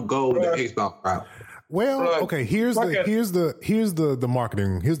know. Don't go the Xbox route. Well, okay. Here's the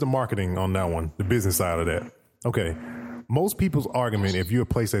marketing. Here's the marketing on that one. The business side of that. Okay. Most people's argument, if you're a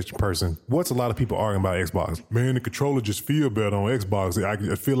PlayStation person, what's a lot of people arguing about Xbox? Man, the controller just feel better on Xbox. I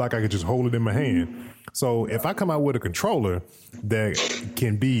feel like I could just hold it in my hand. So if I come out with a controller that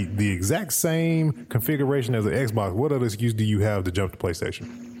can be the exact same configuration as an Xbox, what other excuse do you have to jump to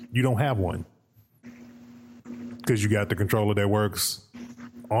PlayStation? You don't have one. because you got the controller that works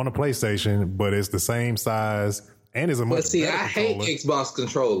on a PlayStation, but it's the same size and it's a much But see, better I hate controller. Xbox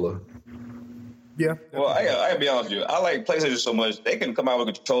controller. Yeah. Well, I gotta be honest with you. I like PlayStation so much they can come out with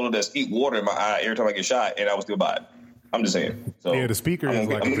a controller that skeet water in my eye every time I get shot, and I would still buy it. I'm just saying. So Yeah, the speaker is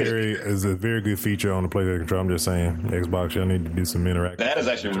like is a very good feature on the PlayStation controller. I'm just saying, Xbox, y'all need to do some interactive. that is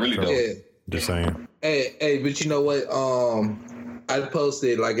actually really dope. Yeah. Just saying. Hey, but you know what? I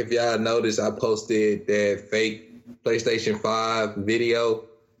posted, like, if y'all noticed, I posted that fake PlayStation 5 video.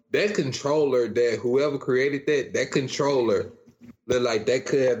 That controller, that whoever created that controller, looked like that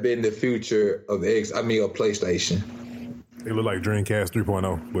could have been the future of PlayStation. It looked like Dreamcast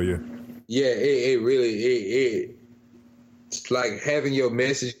 3.0, but yeah. Yeah, it really it's like having your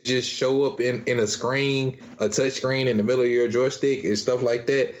messages show up in a screen, a touch screen in the middle of your joystick and stuff like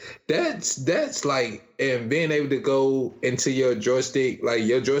that. That's like, and being able to go into your joystick, like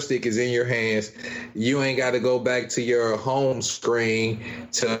your joystick is in your hands. You ain't got to go back to your home screen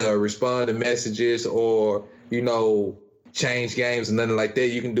to respond to messages or, change games and nothing like that.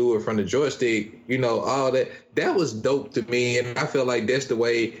 You can do it from the joystick, all that. That was dope to me, and I feel like that's the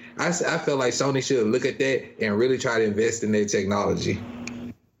way. I feel like Sony should look at that and really try to invest in their technology.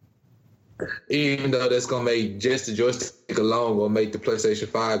 Even though that's gonna make just the joystick alone gonna make the PlayStation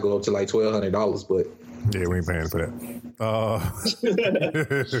 5 go up to like $1,200, but yeah, we ain't paying for that.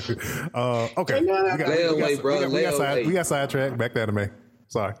 Okay, we got sidetracked. Back to anime.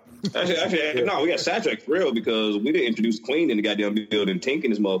 Sorry. Actually, no, we got sidetracked for real because we didn't introduce Queen in the goddamn building, Tink in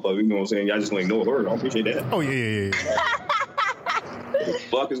this motherfucker. You know what I'm saying? Y'all just gonna ignore her. I appreciate that. Oh yeah. What the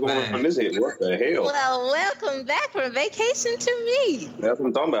fuck is going on this head? What the hell? Well, welcome back from vacation to me. That's what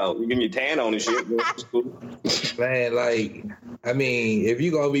I'm talking about. You give me a tan on and shit. Cool. Man, if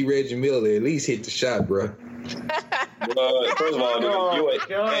you gonna be Reggie Miller, at least hit the shot, bro. First of all,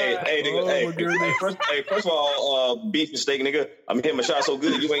 first of all, beef mistake, nigga. I'm hitting my shot so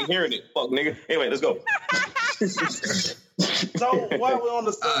good you ain't hearing it. Fuck, nigga. Anyway, let's go. So while we're on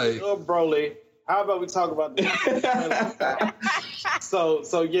the subject of Broly, how about we talk about this? So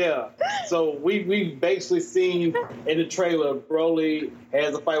we basically seen in the trailer Broly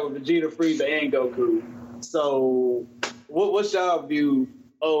has a fight with Vegeta, Frieza, and Goku. So what's y'all view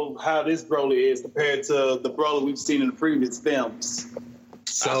of how this Broly is compared to the Broly we've seen in the previous films?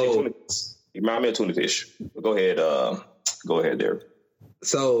 So you remind me of Tuna Fish. Go ahead there.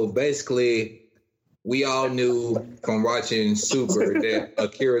 So basically, we all knew from watching Super that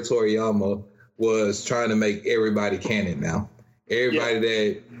Akira Toriyama was trying to make everybody canon now.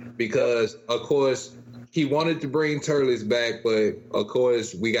 Because of course he wanted to bring Turles back, but of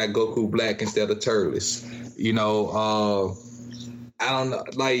course we got Goku Black instead of Turles. I don't know,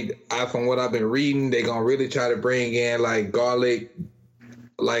 from what I've been reading, they're gonna really try to bring in like Garlic,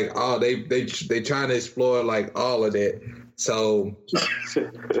 they trying to explore like all of that. So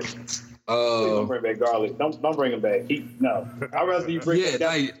don't bring back Garlic. Don't bring him back. I'd rather you bring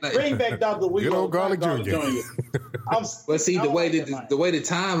back Dr. Weevil. Garlic Jr. But see, the way the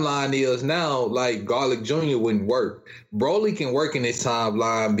timeline is now, like Garlic Jr. wouldn't work. Broly can work in this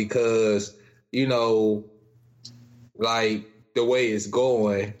timeline because the way it's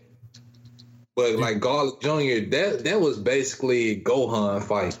going. But like Garlic Jr., that was basically a Gohan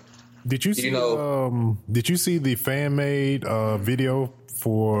fight. Did you see did you see the fan made video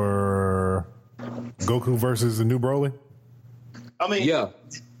for Goku versus the new Broly? I mean, yeah.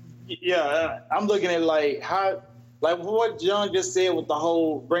 I'm looking at what John just said with the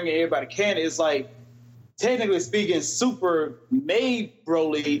whole bringing everybody canon. It's like, technically speaking, Super made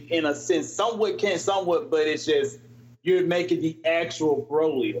Broly in a sense, somewhat, but it's just you're making the actual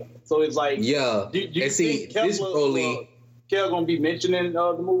Broly. So it's like, do you think this Broly Kel gonna be mentioned in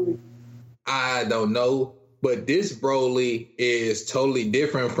the movie? I don't know, but this Broly is totally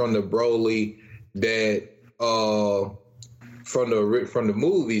different from the Broly that from the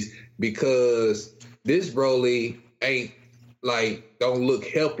movies, because this Broly ain't don't look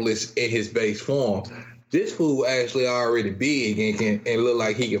helpless in his base form. This fool actually already big and look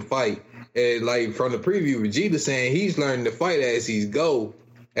like he can fight. And like from the preview, Vegeta saying he's learning to fight as he goes.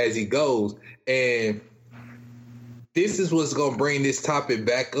 And this is what's gonna bring this topic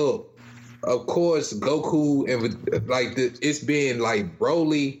back up. Of course, Goku and it's been like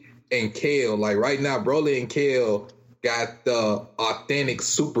Broly and Kale. Like right now, Broly and Kale got the authentic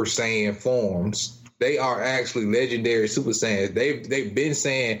Super Saiyan forms. They are actually legendary Super Saiyans. They've been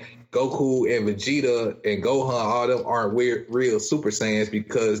saying Goku and Vegeta and Gohan, all them aren't real Super Saiyans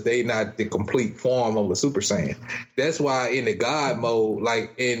because they not the complete form of a Super Saiyan. That's why in the God mode,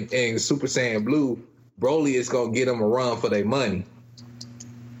 like in Super Saiyan Blue, Broly is gonna get them a run for their money.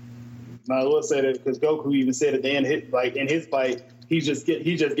 No, I will say that because Goku even said at the end, in his fight, he's just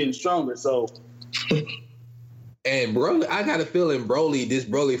getting stronger. So, and Broly, I got a feeling this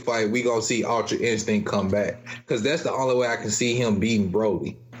Broly fight, we gonna see Ultra Instinct come back because that's the only way I can see him beating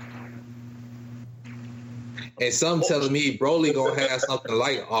Broly. And some telling me Broly gonna have something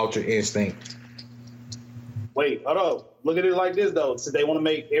like Ultra Instinct. Wait, hold up. Look at it like this though. So they want to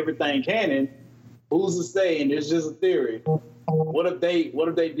make everything canon. Who's to say? And it's just a theory. What if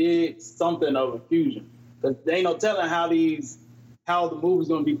they did something of a fusion? Because they ain't no telling how the movie's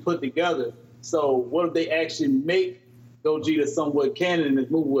gonna be put together. So what if they actually make Gogeta somewhat canon in this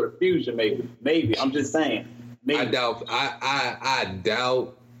movie with a fusion? Maybe. I'm just saying. Maybe. I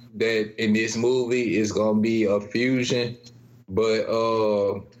doubt that in this movie it's gonna be a fusion, but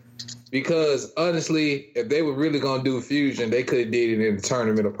because honestly, if they were really gonna do fusion, they could have did it in the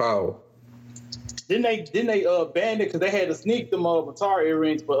Tournament of Power. Didn't they ban it because they had to sneak them Avatar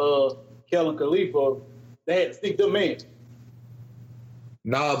earrings for Kel and Khalifa? They had to sneak them in.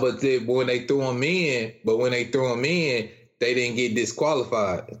 Nah, but when they threw them in, they didn't get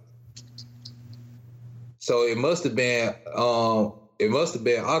disqualified. So it must have been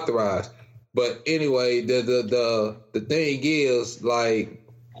authorized. But anyway, the thing is, like,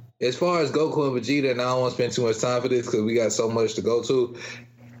 as far as Goku and Vegeta, and I don't want to spend too much time for this because we got so much to go to.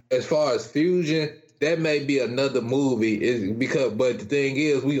 As far as fusion, that may be another movie. But the thing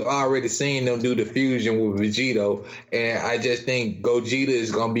is, we already seen them do the fusion with Vegito, and I just think Gogeta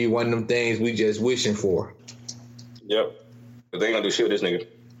is gonna be one of them things we just wishing for. Yep, but they ain't gonna do shit with this nigga.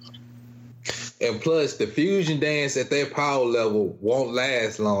 And plus, the fusion dance at their power level won't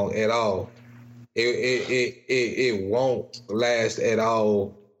last long at all. It won't last at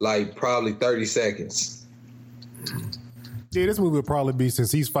all. Like probably 30 seconds. Yeah, this movie will probably be,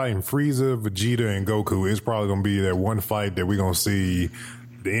 since he's fighting Frieza, Vegeta, and Goku, it's probably going to be that one fight that we're going to see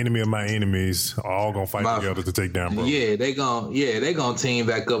the enemy of my enemies are all going to fight together to take down Broly. Yeah, they gonna team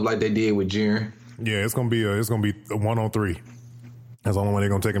back up like they did with Jiren. Yeah, it's going to be a 1-on-3. That's the only way they're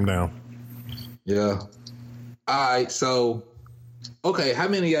going to take him down. Yeah. All right, so, okay, how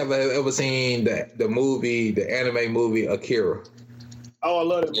many of you have ever seen the anime movie Akira? Oh, I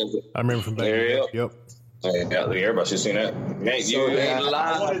love it. I remember from back then. Yep. Yeah, everybody should see that. Man, you ain't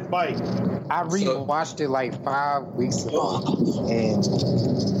lying. I rewatched it like 5 weeks ago, and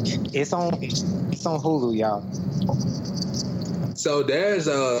it's on Hulu, y'all. So there's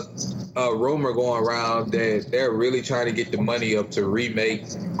a rumor going around that they're really trying to get the money up to remake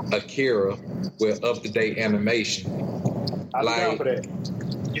Akira with up-to-date animation. I'm down for that.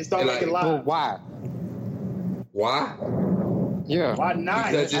 Just don't make it live. Well, why? Why? Yeah. Why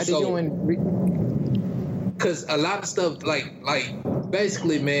not? Because a lot of stuff, like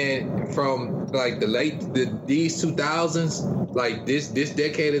basically, man, from like these 2000s, like this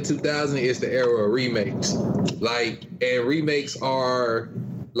decade of 2000 is the era of remakes. Like, and remakes are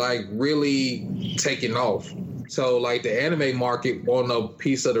like really taking off. So like the anime market want a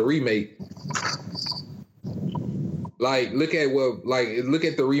piece of the remake. Like look at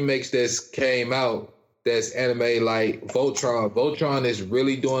the remakes that's came out. That's anime like Voltron. Voltron is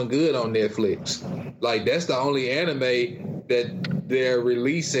really doing good on Netflix. Like that's the only anime that they're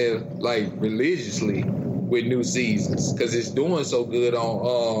releasing like religiously with new seasons because it's doing so good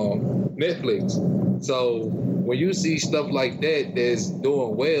on Netflix. So when you see stuff like that that's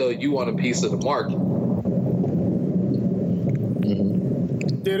doing well, you want a piece of the market.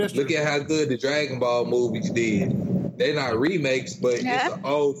 Yeah, that's true. Look at how good the Dragon Ball movies did. They're not remakes, but it's an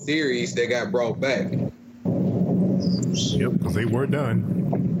old series that got brought back. Yep, because they were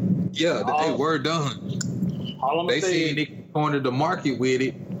done. Yeah, they were done. They seen they cornered the market with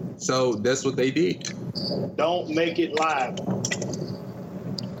it, so that's what they did. Don't make it live.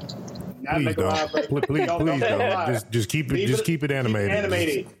 Please don't. Please don't. Just keep it animated. Keep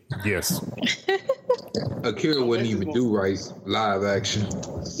animated. Yes. Akira wouldn't even do live action.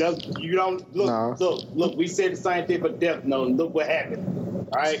 You don't look. We said scientific death note. Look what happened.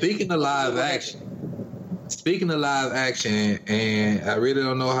 All right. Speaking of live action, and I really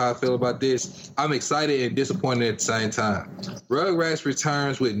don't know how I feel about this. I'm excited and disappointed at the same time. Rugrats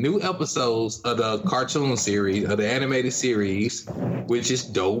returns with new episodes of the cartoon series, of the animated series, which is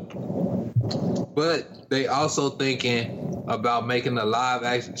dope. But they also thinking about making a live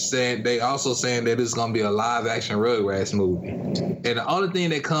action. They also saying that it's going to be a live action Rugrats movie. And the only thing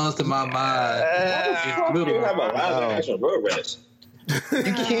that comes to my mind is Little. How about live action Rugrats?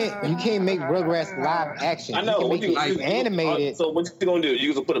 You can't make Rugrats live action. I know. You can make it animated. So what you gonna do?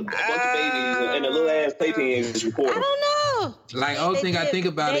 You gonna put a bunch of babies in a little ass playpen and record them? I don't know. Like, only thing I think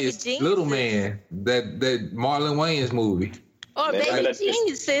about is Little Man, that Marlon Wayans movie. Or Man, Baby that's just-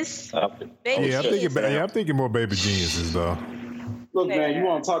 Geniuses. Baby Yeah, Geniuses. I'm thinking more Baby Geniuses though. Look, man, you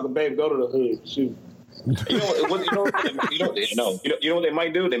want to talk to babe? Go to the hood. Shoot. You know what they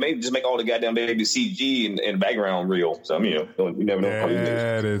might do? They may just make all the goddamn baby CG and background real. So I mean, you never know.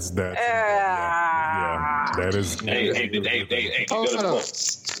 That is that. Yeah, that is. Hey, they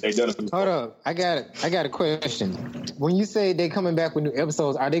done it. Hold up. I got a question. When you say they coming back with new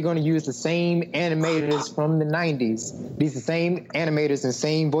episodes, are they going to use the same animators from the 90s? These the same animators and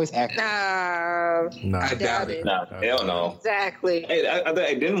same voice actors? No. I doubt it. Nah, hell no. Exactly. Hey,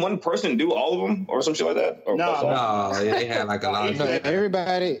 didn't one person do all of them or some shit like that? Or No, they had like a lot of No,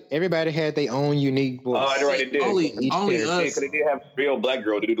 everybody had their own unique voice. Oh, right, it did. Only us. Because they did have a real black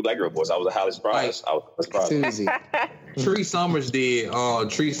girl to do the black girl voice. I was highly surprised. Susie. Tree Summers did.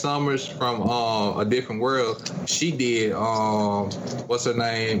 Tree Summers from A Different World. She did. What's her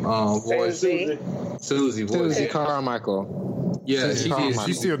name? Voice Susie. Voice. Susie Carmichael. Yeah, Susie she did. Carmichael.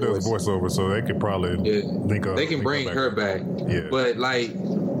 She She still does voiceover, so they could probably link up. They can bring her back. Yeah. But like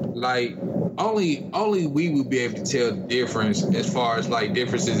only we would be able to tell the difference as far as like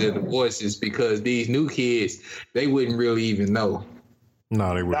differences in the voices, because these new kids, they wouldn't really even know.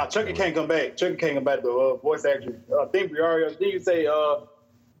 No, they wouldn't. Nah, Chucky can't come back. Chucky can't come back. The voice actress. I think we already. Did you say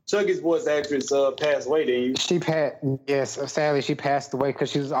Chucky's voice actress passed away? Didn't you? Yes, sadly she passed away because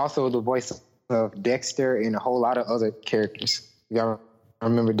she was also the voice of Dexter and a whole lot of other characters. Y'all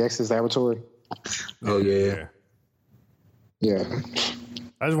remember Dexter's Laboratory? Oh yeah. Yeah.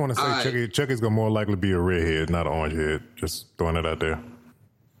 I just want to say Chucky's gonna more likely be a redhead, not an orange head. Just throwing it out there.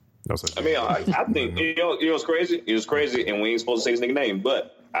 No such I mean, I think you know what's crazy? It was crazy, and we ain't supposed to say his nigga name,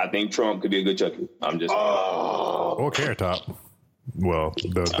 but I think Trump could be a good Chucky. I'm just or Carrot Top. Well,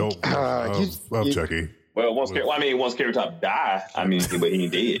 the dope of Chucky. Well, once Carrot Top die, I mean, but he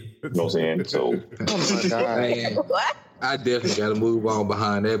ain't dead. You know what I'm saying? So, Oh my God. Man, What? I definitely got to move on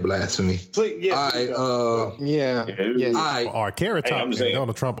behind that blasphemy. Please, yeah. All right. Yeah. All right. Are Carrot Top I'm and just saying.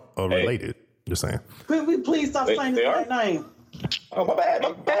 Donald Trump related? Just saying. Please stop saying they that name. oh my bad.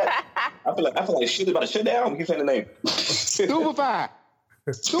 I feel like shit is about to shut down. We keep saying the name. Stupefy.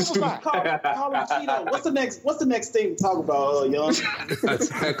 Call him Cheeto. What's the next thing to talk about, young?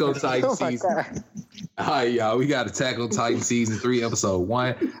 Attack on Titan Oh my season. God. All right, y'all. We got Attack on Titan season 3, episode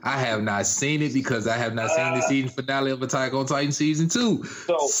 1. I have not seen it because I have not seen the season finale of Attack on Titan season 2.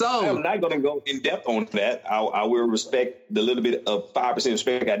 So I'm not going to go in depth on that. I will respect the little bit of 5%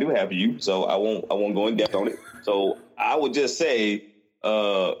 respect I do have for you. So I won't go in depth on it. So I would just say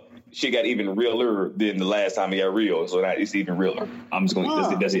shit got even realer than the last time it got real. So now it's even realer. I'm just going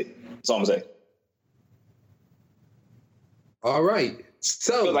to that's it. That's all I'm going to say. All right.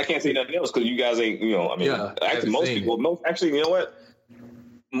 So Because I can't say nothing else because you guys ain't, I mean, Yeah, actually, most seen people, you know what?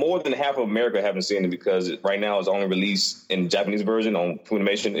 More than half of America haven't seen it because right now it's only released in Japanese version on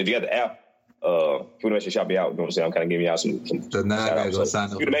Funimation. If you got the app, Funimation shall be out. You know what I'm saying? I'm kind of giving you out some So now I gotta go sign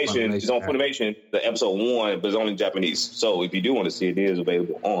up for Funimation is on Funimation. Funimation, the episode 1, but it's only in Japanese. So if you do want to see it, it is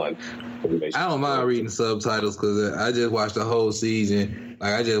available on Funimation. I don't mind reading subtitles because I just watched the whole season.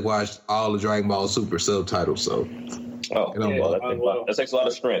 Like I just watched all the Dragon Ball Super subtitles. So Oh, You know, yeah, that takes a lot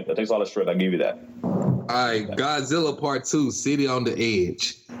of strength. I'll give you that. all right, Godzilla Part 2, City on the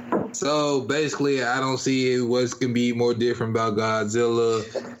Edge. So basically, I don't see what's gonna be more different about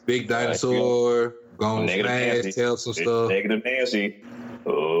Godzilla. Big dinosaur, gonna smash, tell some stuff. Negative Nancy.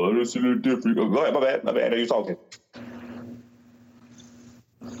 Oh, this is a little different. Go ahead, my bad. Are you talking?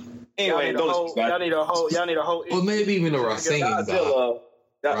 Anyway, y'all need a whole. Or maybe even a Rasengan. Godzilla.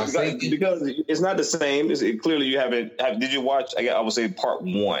 Rasengan. Because it's not the same. Clearly, you haven't. Did you watch? I would say part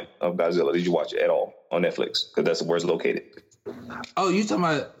 1 of Godzilla. Did you watch it at all on Netflix? Because that's where it's located. Oh, you talking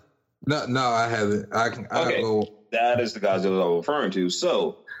about? No, I haven't. Okay, that is the Godzilla I'm referring to.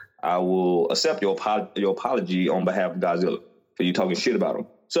 So I will accept your apology on behalf of Godzilla for you talking shit about him.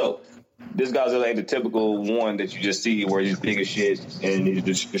 So this Godzilla ain't the typical one that you just see where he's big as shit and he's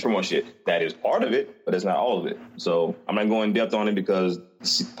just destroying shit. That is part of it, but that's not all of it. So I'm not going in depth on it because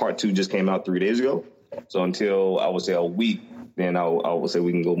part 2 just came out 3 days ago. So until I would say a week, then I would say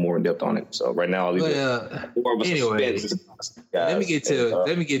we can go more in depth on it. So right now I'll leave it more of a suspense. Let me get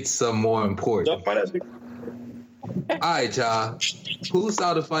to some more important. All right, y'all. Who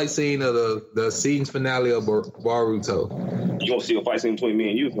saw the fight scene of the season finale of Boruto? You gonna see a fight scene between me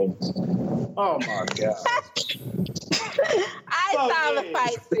and you? So. Oh my God! I saw the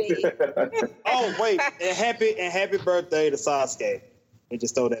fight scene. Oh wait, and happy birthday to Sasuke. They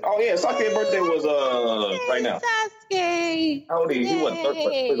just told that. Oh yeah, Sasuke's birthday was right now. Sasuke. How old is he? He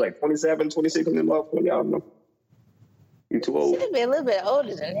was like 27, 26 in the motherfucker. Y'all know. You too old. Should have been a little bit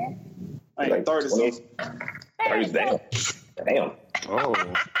older than that. Like 30 something. 30's damn. Damn. Oh,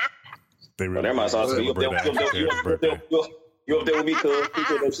 They really Never mind. So did. you up there with me, cuz.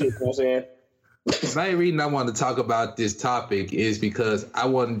 Appreciate that shit. You know what I'm saying? The main reason I wanted to talk about this topic is because I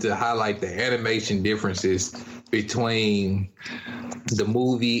wanted to highlight the animation differences between the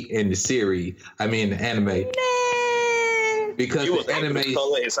movie and the series. I mean, the anime. Because You was the anime anime,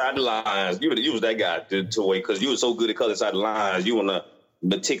 color inside the lines. You was that guy to wait because you were so good at color inside the lines. You wanna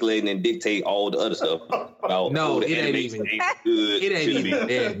matriculate and dictate all the other stuff. About, No, the it ain't animation even- good. it ain't even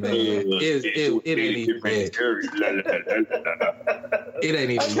that, man. It ain't even that. It ain't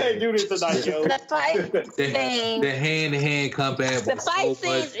I even can't that. do this tonight, yo. The fight The scene, hand-to-hand combat the was fight so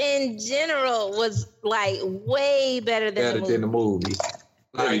much scenes in general was like way better than better the than the movie. movie.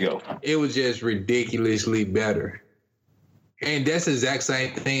 There you Like, go. it was just ridiculously better. And that's the exact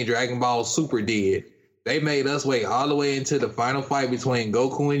same thing Dragon Ball Super did. They made us wait all the way into the final fight between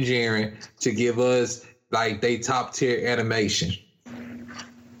Goku and Jiren to give us like they top tier animation.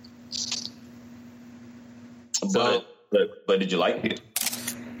 So But did you like it?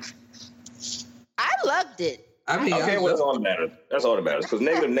 I loved it. I mean, Okay, well, that's all that matters. That's all that matters. Because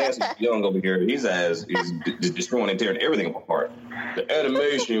Negative Nancy Young over here, his ass is destroying and tearing everything apart. The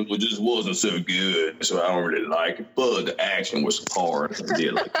animation just wasn't so good, so I don't really like it. But the action was hard. I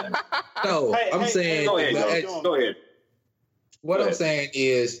did like that. no, Hey, I'm hey, saying Go ahead, go ahead. what Go I'm ahead. saying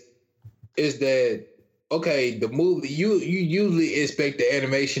is that okay, the movie you usually expect the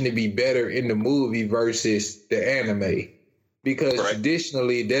animation to be better in the movie versus the anime because Right.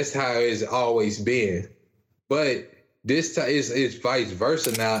 traditionally that's how it's always been. But this time it's vice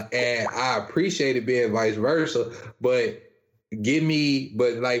versa now, and I appreciate it being vice versa. But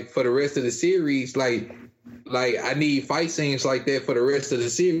like for the rest of the series, like I need fight scenes like that for the rest of the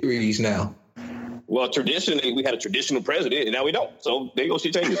series now. Well, traditionally, we had a traditional president, and now we don't. So there you go,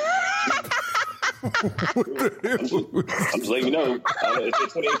 she changes. I'm just letting you know. It's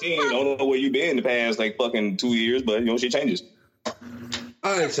 2018. I don't know where you've been the past like fucking 2 years, but you know, she changes.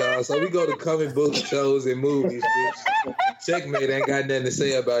 All right, y'all. So we go to comic book shows and movies. Checkmate ain't got nothing to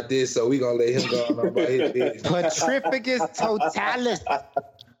say about this, so we gonna let him go on about his business. Petrificus totalis.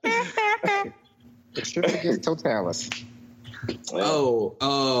 Petrificus totalis.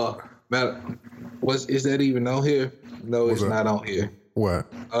 Oh, man, is that even on here? No, it's What's that? not on here. What?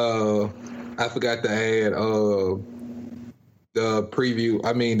 I forgot to add the preview.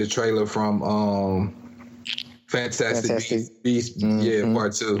 I mean the trailer from Fantastic Beasts, yeah,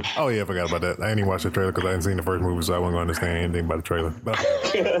 part 2. Oh yeah, I forgot about that. I didn't even watch the trailer because I hadn't seen the first movie, so I wasn't going to understand anything about the trailer. But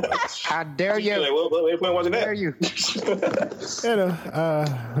How dare you? Like, what point was it Dare at? you? yeah. I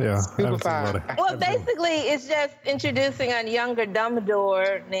haven't seen a lot Stupefy. of- Well, basically, it's just introducing a younger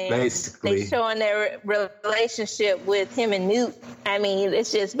Dumbledore. And Basically. they showing their relationship with him and Newt. I mean,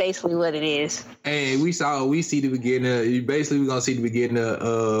 it's just basically what it is. And we see the beginning. Basically, we're gonna see the beginning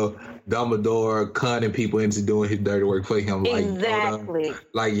of Dumbledore conning people into doing his dirty work for him, like Exactly. Yoda,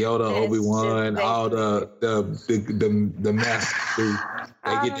 like Yoda, It's Obi-Wan, just all the masters do.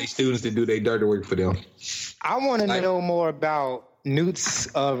 They get their students to do their dirty work for them. I want to Like- know more about Newt's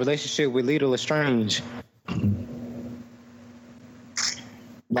relationship with Leta Lestrange.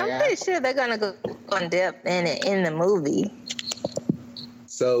 Like, I'm pretty sure they're gonna go in depth in it in the movie.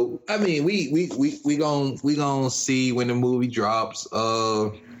 So I mean, we gonna see when the movie drops.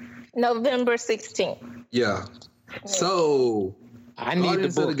 November 16th. Yeah. So I need the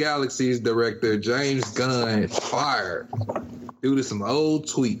Guardians of the book. Galaxy's director James Gunn fired due to some old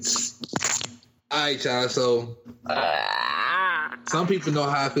tweets. All right, y'all. So some people know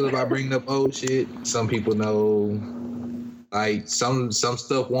how I feel about bringing up old shit. Some people know like some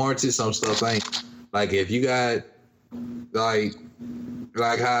stuff warranted, some stuff ain't. Like if you got like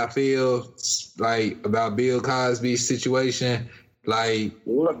how I feel like about Bill Cosby's situation, like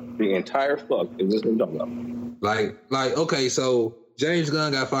What the entire fuck is this been talking about? like okay, so James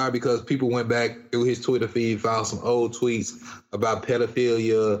Gunn got fired because people went back through his Twitter feed, found some old tweets about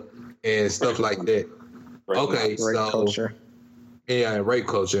pedophilia and stuff like that. Okay, Rape so culture. yeah, and rape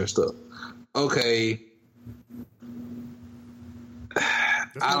culture and stuff. Okay,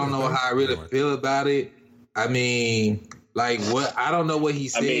 I don't know how I really feel about it. I mean, like what? I don't know what he I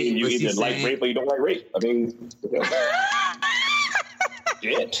said. mean, you was he either like saying- rape or you don't like rape. I mean,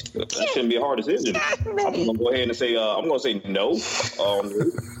 shit, that shouldn't be a hard decision. I'm gonna go ahead and say, I'm gonna say no.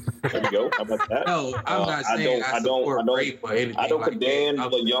 There we go. How about that? No, I'm not saying I support rape or anything I don't like condemn that.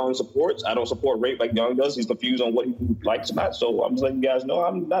 what Young supports. I don't support rape like Young does. He's confused on what he likes or not. So I'm just letting you guys know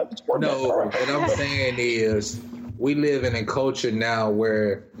I'm not supporting that. No, All right. what I'm saying is we live in a culture now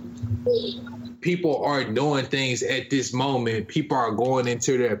where people aren't doing things at this moment. People are going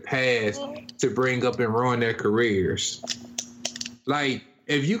into their past to bring up and ruin their careers. Like,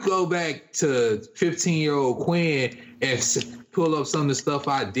 if you go back to 15-year-old Quinn and pull up some of the stuff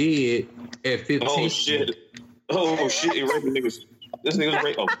I did at 15. Oh shit! He raping niggas. This nigga's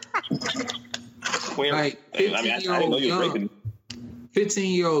raping. Quinn, Like, I didn't know you was raping.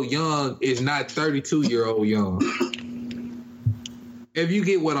 15-year-old young is not 32-year-old young. If you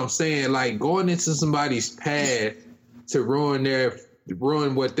get what I'm saying, like going into somebody's path to ruin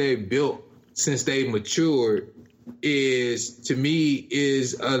what they've built since they matured is, to me,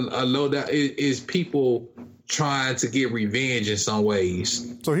 is a low down, is people trying to get revenge in some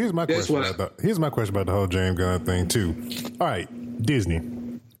ways. So here's my question about the whole James Gunn thing too. All right, Disney.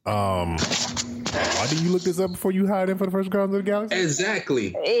 Why did you look this up before you hired him for the first Guardians of the Galaxy?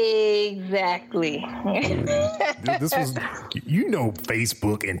 Exactly. This was,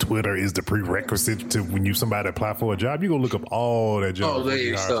 Facebook and Twitter is the prerequisite to when somebody apply for a job. You go look up all that job. Oh,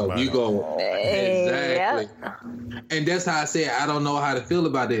 there stuff. You go exactly. And that's how I said I don't know how to feel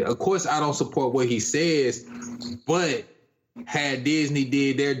about it. Of course, I don't support what he says, but had Disney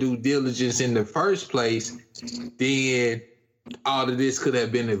did their due diligence in the first place, then all of this could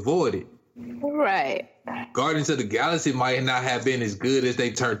have been avoided. Right. Guardians of the Galaxy might not have been as good as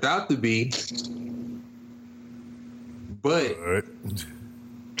they turned out to be, but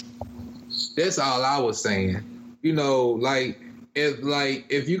that's all I was saying. If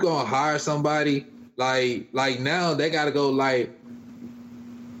you gonna hire somebody, like now they gotta go now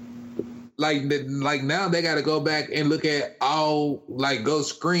they gotta go back and look at all, go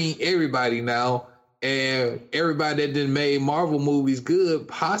screen everybody now, and everybody that done made Marvel movies good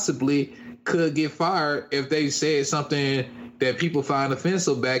possibly could get fired if they said something that people find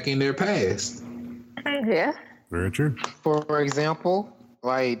offensive back in their past. Yeah. Very true. For example,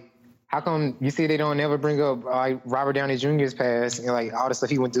 how come you see they don't never bring up Robert Downey Jr.'s past and all the stuff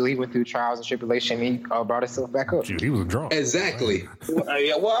he went through? He went through trials and tribulation. He brought himself back up. Shoot, he was drunk. Exactly. Well,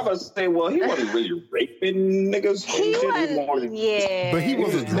 I was about to say, he wasn't really raping niggas. He wasn't. Yeah. But he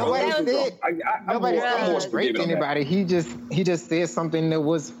wasn't drunk. Nobody raped anybody. He just said something that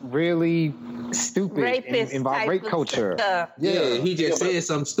was really stupid and involved rape culture. Yeah, he just said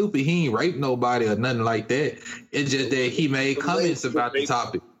something stupid. He ain't raped nobody or nothing like that. It's just that he made comments about the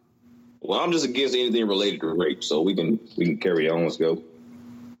topic. Well, I'm just against anything related to rape, so we can carry on. Let's go.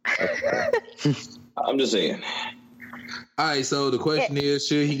 I'm just saying. All right, so the question is,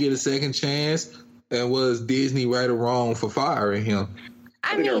 should he get a second chance? And was Disney right or wrong for firing him?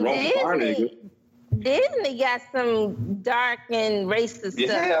 I mean, Disney got some dark and racist stuff.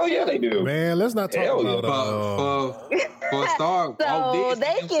 Hell yeah, they do. Man, let's not talk about for Star. So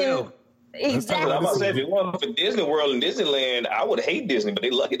they can. Exactly. I'm about to say, if it wasn't for Disney World and Disneyland, I would hate Disney, but they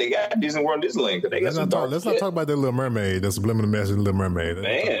lucky they got Disney World and Disneyland. They got let's not talk about that Little Mermaid. That's subliminal message, Little Mermaid.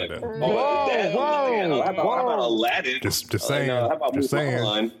 Man, whoa. How about Aladdin? Just saying. How about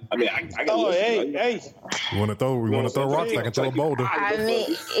Mulan? I mean, I got. Hey. We want to throw rocks. I can throw a boulder. I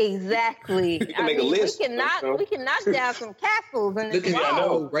mean, exactly. You can make a list. We can knock down some castles. And look at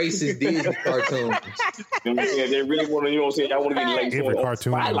all racist Disney cartoons. They really want to. You know what I'm saying? I want to get like every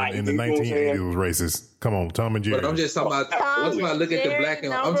cartoon in the 1980s was racist. Come on, Tom and Jerry. But I'm just talking about. I'm talking about look at the black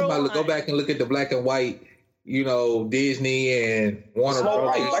and. I'm talking about go back and look at the black and white. Disney and Warner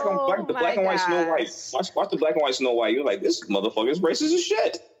Bros. The black and white Snow White. Watch the black and white Snow White. You're like, this motherfucker is racist as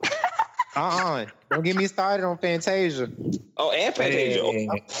shit. Don't get me started on Fantasia. Oh, and Fantasia.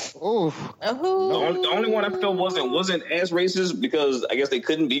 Oof. The only one I felt wasn't as racist because I guess they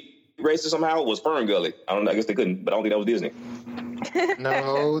couldn't be racist somehow was Fern Gully. I guess they couldn't, but I don't think that was Disney.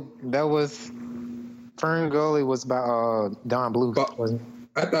 No, that was Fern Gully was by Don Bluth, wasn't it?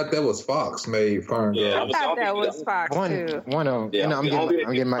 I thought that was Fox made Fern. Yeah, I thought that was Fox too. One of them. Yeah, I'm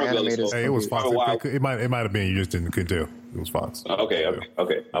getting my animators. Hey, it was Fox. It might have been. You just couldn't tell. It was Fox. Okay. I'm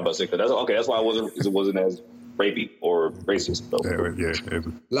about to say that's okay. That's why it wasn't as rapey or racist. So. Yeah.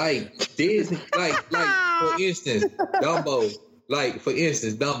 Like Disney, like for instance, Dumbo.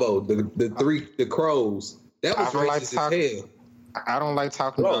 The crows. That was racist as hell. I don't like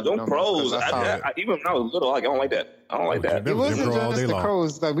talking about them crows. Even when I was little, I don't like that. I don't like that. It wasn't just the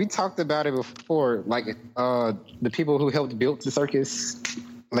crows. We talked about it before. The people who helped build the circus.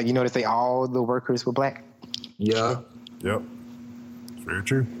 They say all the workers were black. Yeah. Yep. Very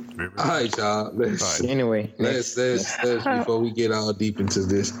true. All right, y'all. Let's before we get all deep into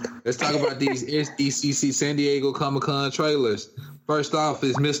this, let's talk about these SDCC San Diego Comic-Con trailers. First off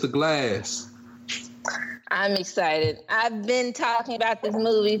is Mr. Glass. I'm excited. I've been talking about this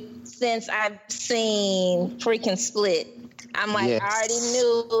movie since I've seen freaking Split. I'm like, Yes. I already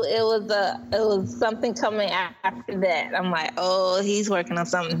knew it was something coming after that. I'm like, oh, he's working on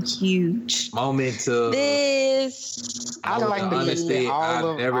something huge. Moment to This I like the honestly,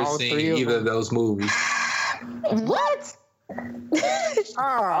 I've never seen either of those movies. what?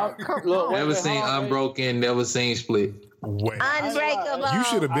 Never seen Unbroken, never seen Split. Wait, Unbreakable. you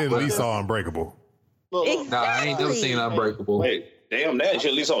should have been at least saw Unbreakable. Exactly. Nah, I ain't never seen Unbreakable. Wait, damn, that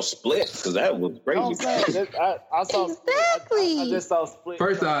shit at least on Split, because that was You know crazy. what I'm saying? I saw Exactly. I just saw Split.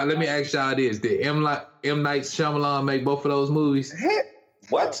 First off, let me ask y'all this: did M. Night Shyamalan make both of those movies?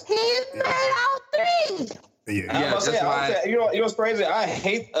 What? He made all three. Yeah. Yeah, I was that's saying, why. you know what's crazy? I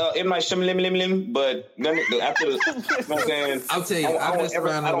hate M. Night Shyamalan, but after the, you know what I'm saying? I'll tell you, I don't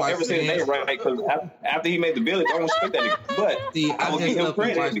ever say the name right, because after he made the village, I don't respect that. But See, I I will give just him up and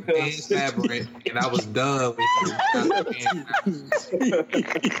credit watched because Pan's Labyrinth, and I was done with it.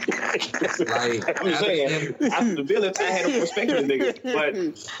 Like, I'm just saying, after the village, I had no respect for the nigga. But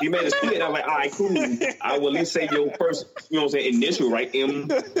he made a split. I'm like, all right, cool. I will at least say your first, you know what I'm saying, initial, right? M.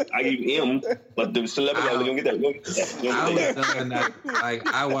 I give you M. But the celebrity, I don't get that. I was done. Like,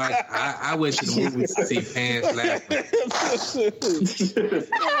 I went to the movies to see Pan's Labyrinth.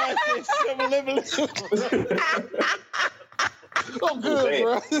 I'm good,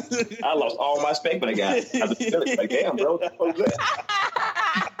 bro. I lost all my respect for the guy. I was like, damn, bro, what the fuck was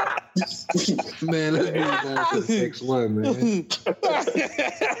that? Man, let's move on to the next one, man.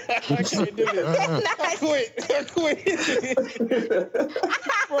 I can't do this. I quit.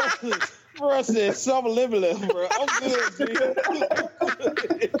 Bro, I said subliminal, bro. I'm good, G.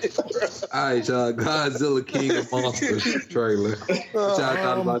 All right, y'all. Godzilla King of Monsters trailer. What y'all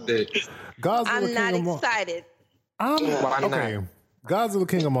thought about that? Godzilla I'm King not of Mon- excited. Okay, Godzilla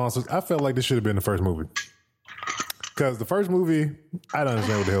King of Monsters. I felt like this should have been the first movie. Because the first movie, I don't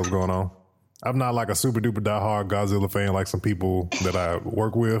understand what the hell's going on. I'm not like a super duper diehard Godzilla fan like some people that I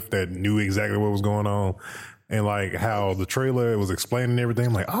work with that knew exactly what was going on. And like how the trailer was explaining everything.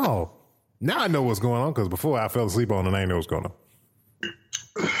 I'm like, oh, now I know what's going on, because before I fell asleep on it and I didn't know what's going on.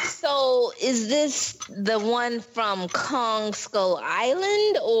 So is this the one from Kong Skull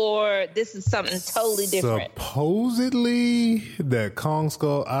Island, or this is something totally different? Supposedly that Kong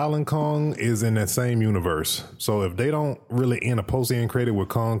Skull Island Kong is in that same universe. So if they don't really end a post-end credit with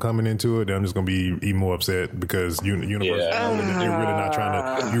Kong coming into it, then I'm just gonna be even more upset, because universe you're really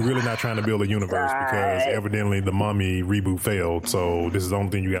not trying to build a universe, because evidently the Mummy reboot failed. So this is the only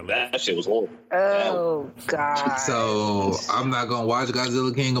thing you got left. That shit was horrible. Oh God! So I'm not gonna watch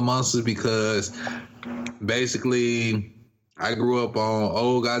Godzilla King of Monsters because basically I grew up on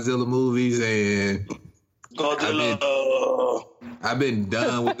old Godzilla movies, and I've been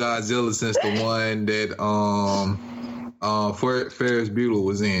done with Godzilla since the one that Ferris Bueller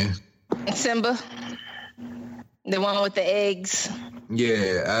was in. Simba, the one with the eggs.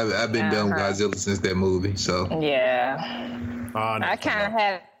 Yeah, I've been done with Godzilla since that movie. So Yeah, I kind of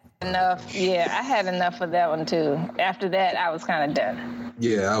had enough. Yeah, I had enough of that one too. After that, I was kind of done.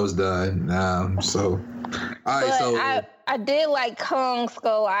 yeah, I was done. So all right, But so I did like Kong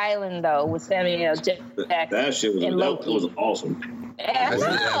Skull Island though with Samuel L. Jackson. That shit was, and that Loki. was awesome. I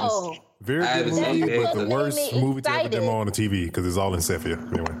know. Very I good haven't movie, seen but that. the worst Made me movie to ever excited. demo on the TV, because it's all in Sepia.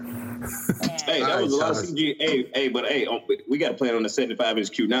 Anyway. Hey, that was a lot of CG. Hey, we got to plan on the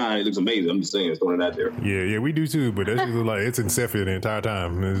 75-inch Q9. It looks amazing. I'm just saying, throwing it out there. Yeah, we do too, but that shit look like it's in Sepia the entire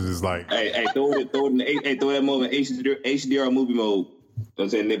time. It's just like, Hey, throw that moment in HDR movie mode. You know what I'm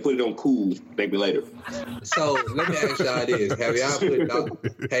saying? They put it on cool. Thank me later. So let me ask y'all this: Have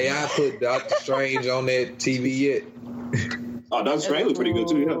y'all put Doctor Strange on that TV yet? Oh, Doctor Strange was pretty good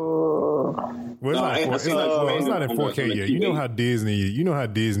too. Yeah. well, it's not in 4K yet. You know how Disney is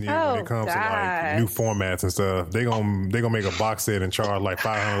when it comes to like new formats and stuff. They gonna make a box set and charge like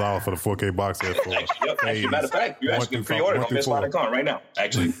 $500 for the 4K box set. For Actually, matter of fact, you actually can pre-order it on Best.com right now.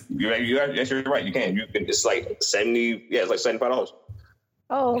 Actually, you're right. You can. It's like $70. Yeah, it's like $75.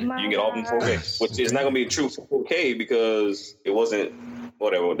 Oh my! You can get all of them 4K, which is not going to be true for 4K because it wasn't.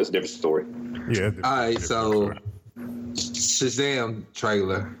 Whatever. That's a different story. Yeah. All right, so Shazam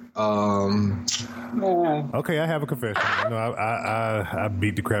trailer. Okay, I have a confession. You know, I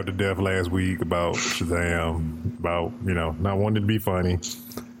beat the crap to death last week about Shazam, about not wanting to be funny.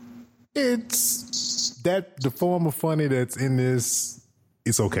 It's that the form of funny that's in this.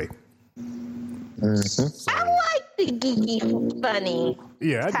 It's okay. I like the geeky, funny.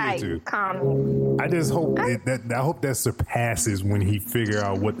 Yeah, I type do too. comedy. I just hope I hope that surpasses when he figure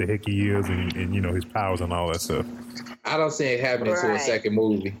out what the heck he is and his powers and all that stuff. I don't see it happening to a Right. second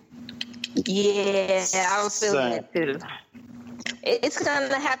movie. Yeah, I was feeling that too. it's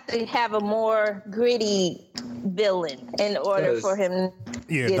gonna have to have a more gritty villain in order for him.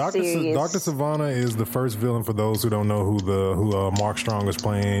 Yeah, to get serious. Dr. Savannah is the first villain for those who don't know who Mark Strong is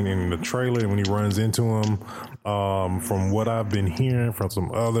playing in the trailer. When he runs into him, from what I've been hearing from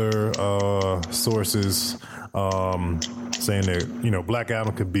some other sources, saying that Black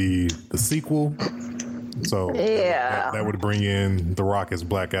Adam could be the sequel. So that would bring in The Rock as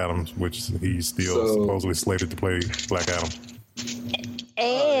Black Adam, which he's still supposedly slated to play Black Adam.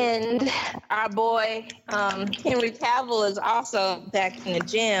 And our boy Henry Cavill is also back in the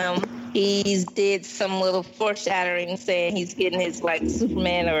gym. He's did some little foreshadowing saying he's getting his like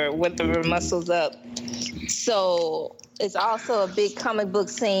Superman or whatever muscles up. So it's also a big comic book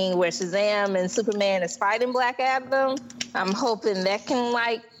scene where Shazam and Superman is fighting Black Adam. I'm hoping that can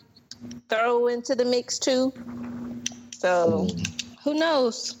like throw into the mix too. So who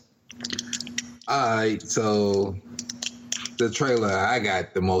knows? All right, so the trailer I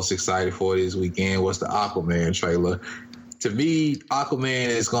got the most excited for this weekend was the Aquaman trailer. To me, Aquaman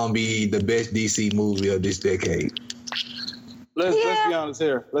is going to be the best DC movie of this decade. Let's be honest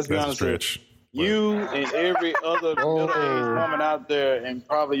here. Let's be honest here. You and every other middle-aged woman out there, and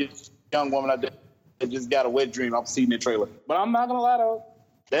probably a young woman out there that just got a wet dream off seeing the trailer. But I'm not going to lie, though.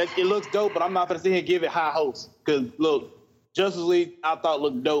 That it looks dope, but I'm not going to sit here and give it high hopes. Because, look, Justice League I thought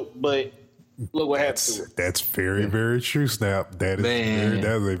looked dope, but look what happened to it. That's very, very true, Snap. That is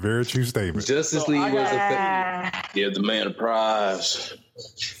a very true statement. Justice League was give the man a prize.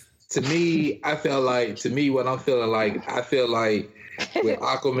 To me, I feel like with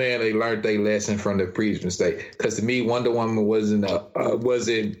Aquaman, they learned their lesson from the previous mistake. Because to me, Wonder Woman wasn't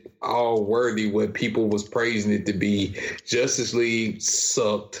all worthy what people was praising it to be. Justice League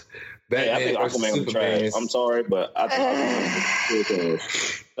sucked. I think Aquaman was trash. I'm sorry, but I think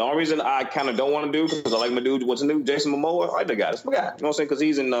the only reason I kind of don't want to do because I like my dude. What's new? Jason Momoa. I like the guy. You know what I'm saying? Because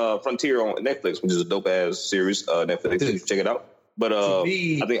he's in Frontier on Netflix, which is a dope ass series. Netflix, you check it out. But I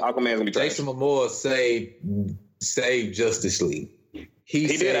think Aquaman's gonna be trash. Jason Momoa saved Justice League. He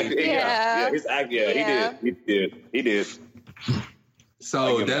did. He did.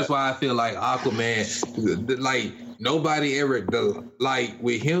 So that's why I feel like Aquaman, like nobody ever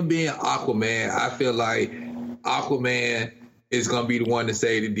with him being Aquaman, I feel like Aquaman is gonna be the one to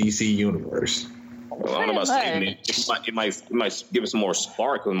save the DC universe. Well, I don't know about saving it. It might give us some more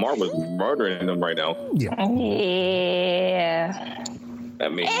spark when Marvel's murdering them right now. Yeah. I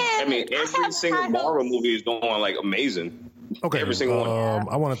mean, every single Marvel movie is doing like amazing. Okay, every single one.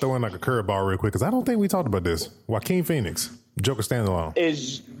 I want to throw in like a curveball real quick because I don't think we talked about this. Joaquin Phoenix, Joker standalone. I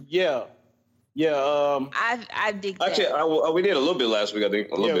dig that. Actually, we did a little bit last week. I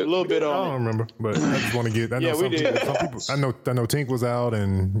think a little bit. I don't remember, but I just want to get. I know some people. I know Tink was out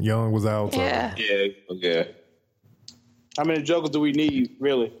and Young was out. So. Yeah. How many Jokers do we need,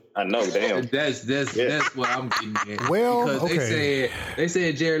 really? I know, damn. That's what I'm getting at. Well, because they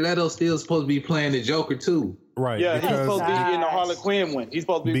said Jared Leto's still supposed to be playing the Joker too. Right. Yeah, he's supposed to be in the Harley Quinn one. He's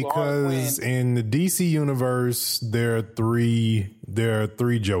supposed to be because in the DC universe there are three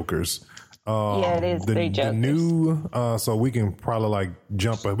Jokers. It is three Jokers. The new, so we can probably like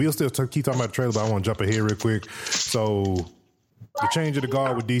jump. We'll still keep talking about the trailer, but I want to jump ahead real quick. So the change of the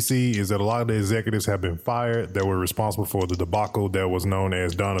guard with DC is that a lot of the executives have been fired that were responsible for the debacle that was known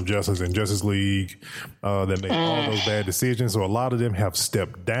as Dawn of Justice and Justice League that made all those bad decisions. So a lot of them have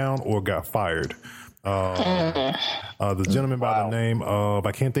stepped down or got fired. The gentleman by the name of,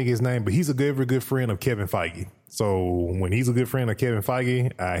 I can't think his name, but he's a very good friend of Kevin Feige. So when he's a good friend of Kevin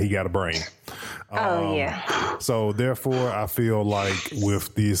Feige, he got a brain. So therefore, I feel like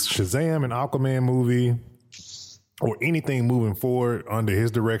with this Shazam and Aquaman movie, or anything moving forward under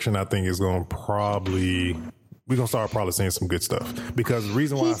his direction, I think is going to we're going to start probably seeing some good stuff. Because the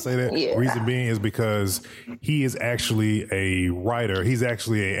reason why I say that, reason being is because he is actually a writer. He's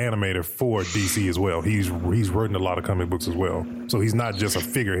actually an animator for DC as well. He's written a lot of comic books as well. So he's not just a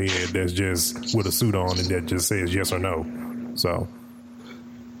figurehead that's just with a suit on and that just says yes or no. So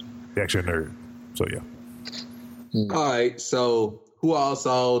he's actually a nerd. So yeah. All right. So who all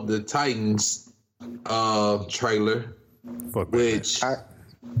saw the Titans trailer? Which I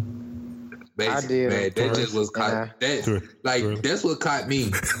did. Man, that just was caught. That's what caught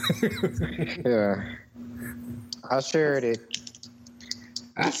me. Yeah, I shared it.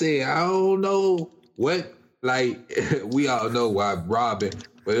 I said I don't know what. Like we all know why Robin,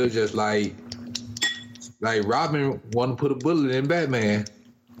 but it was just like Robin wanted to put a bullet in Batman.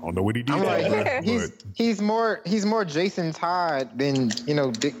 I don't know what he did. Like, he's more Jason Todd than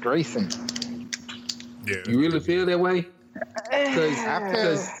Dick Grayson. Yeah, you really feel that way?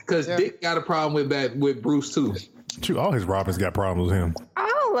 Because Dick got a problem with Bruce too. True, all his Robins got problems with him.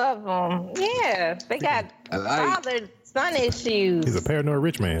 All of them. Yeah. They got father-son issues. He's a paranoid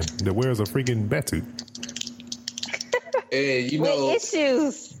rich man that wears a freaking bat suit. And you With know,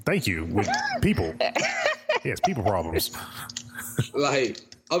 issues. Thank you. With people. Yes, people problems. like,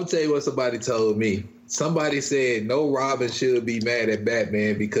 I'm telling you what somebody told me. Somebody said no Robin should be mad at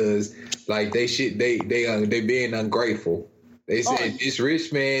Batman because like they being ungrateful. They said this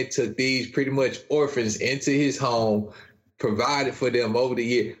rich man took these pretty much orphans into his home, provided for them over the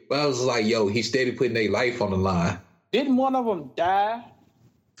year. But I was like, yo, he steady putting their life on the line. Didn't one of them die?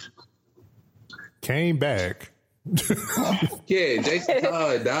 Came back. Yeah, Jason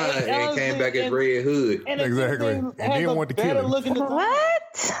Todd died and came back as Red Hood. Exactly. And they want to kill him.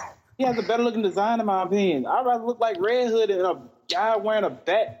 What? He has a better looking design, in my opinion. I'd rather look like Red Hood and a guy wearing a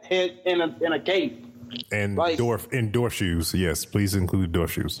bat head in a cape. And like, Dorf shoes. Yes, please include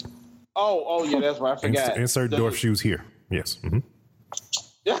Dorf shoes. Oh yeah, that's right. I forgot. Insert Dorf shoes here. Yes. Mm-hmm.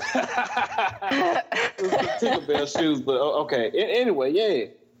 Tinkerbell shoes, but okay. Anyway,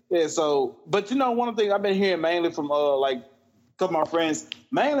 yeah. So, but you know, one of the things I've been hearing mainly from like a couple of my friends,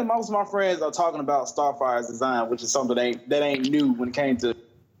 mainly most of my friends are talking about Starfire's design, which is something that ain't new when it came to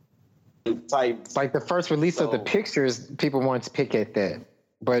type. Like the first release of the pictures, people wanted to pick at that.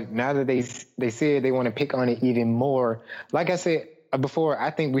 But now that they said they want to pick on it even more, like I said before, I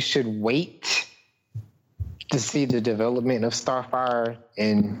think we should wait to see the development of Starfire.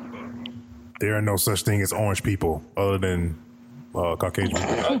 And there are no such thing as orange people other than Caucasian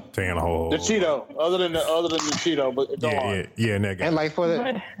people. Tan a whole the Cheeto, other than the Cheeto, but yeah, and that guy. And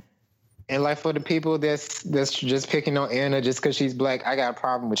like for the people that's just picking on Anna just because she's black, I got a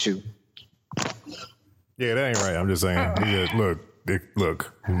problem with you. Yeah, that ain't right. I'm just saying. Yeah, look. If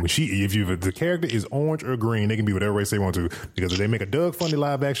the character is orange or green, they can be whatever race they want to. Because if they make a Doug Funny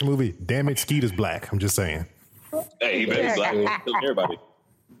live action movie, damn it, Skeet is black. I'm just saying. Hey, he better be black. Kill everybody.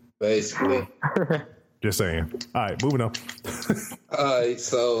 Basically. Just saying. All right, moving on. All right,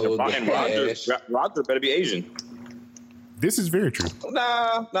 so and Roger better be Asian. This is very true.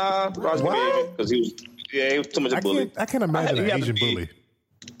 Nah, Roger better be Asian because he was too much of a bully. I can't imagine an Asian bully.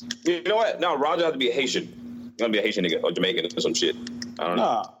 You know what? No, Roger has to be a Haitian. He's gonna be a Haitian nigga or Jamaican or some shit. I don't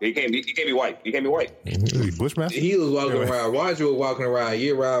know. He can't be white. He can't be white. Bushmaster. He was walking around. Roger was walking around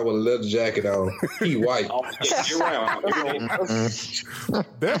year round with a leather jacket on. He white. Year round.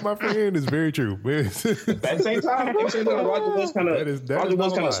 That, my friend, is very true. At the same time, Roger was kind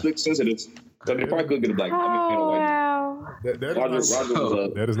of slick sensitive. So they probably could get a black.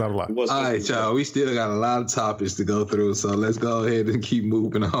 That is not a lie. All right, y'all. We still got a lot of topics to go through, so let's go ahead and keep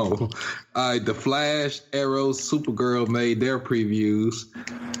moving on. All right, The Flash, Arrow, Supergirl made their previews.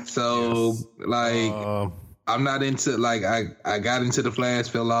 So, I'm not into I got into The Flash,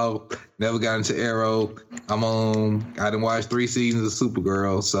 fell off, never got into Arrow. I didn't watch 3 seasons of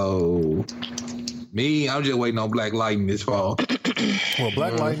Supergirl, so I'm just waiting on Black Lightning this fall. Well,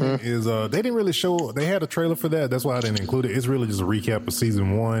 Black Lightning is they didn't really show. They had a trailer for that. That's why I didn't include it. It's really just a recap of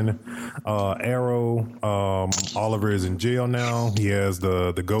season 1. Arrow, Oliver is in jail now. He has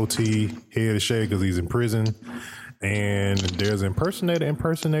the goatee, head is shaved because he's in prison. And there's an impersonator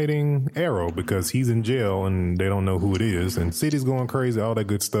impersonating Arrow because he's in jail and they don't know who it is. And City's going crazy, all that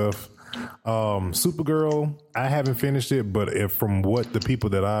good stuff. Supergirl, I haven't finished it, but from what the people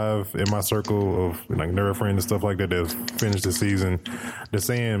that I've in my circle of like nerd friends and stuff like that have finished the season, they're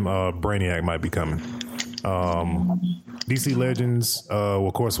saying Brainiac might be coming. DC Legends,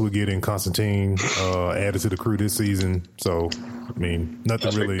 of course, we're getting Constantine added to the crew this season. So, I mean,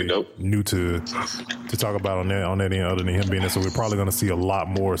 nothing really new to talk about on that end other than him being there. So we're probably going to see a lot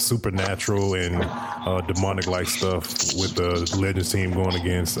more supernatural and demonic-like stuff with the Legends team going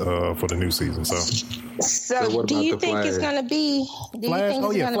against for the new season. So do you think it's going to be? Do you think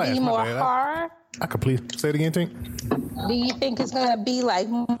it's going to be more horror? I completely say it again, Tink. Do you think it's gonna be like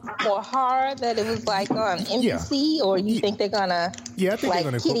more horror that it was like on NBC, or you think they're gonna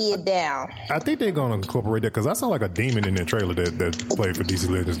kitty it down? I think they're gonna incorporate that because I saw like a demon in their trailer that played for DC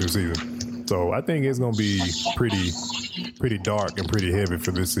Legends new season. So I think it's gonna be pretty dark and pretty heavy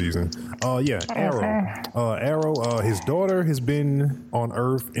for this season. Arrow. Arrow. His daughter has been on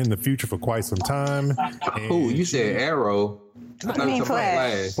Earth in the future for quite some time. Oh, you said Arrow. I mean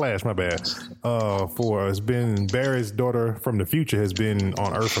Flash, my bad. It's been Barry's daughter from the future has been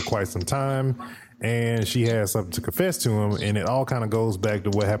on Earth for quite some time, and she has something to confess to him, and it all kind of goes back to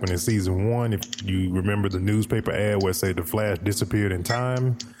what happened in season 1. If you remember the newspaper ad where it said the Flash disappeared in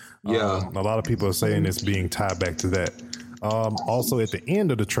time, a lot of people are saying it's being tied back to that. Also, at the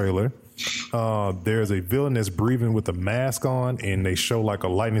end of the trailer, there's a villain that's breathing with a mask on, and they show like a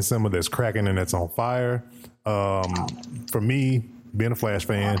lightning symbol that's cracking and that's on fire. For me, being a Flash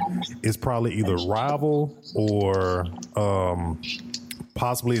fan, it's probably either rival or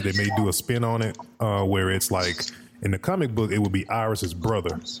possibly they may do a spin on it where it's like in the comic book it would be Iris's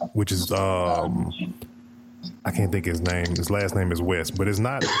brother, which is I can't think of his name. His last name is West, but it's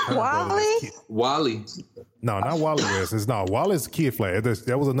not Wally. No, not Wally West. It's not Wally's Kid Flash.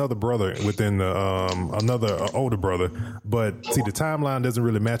 That was another brother within the another older brother. But see, the timeline doesn't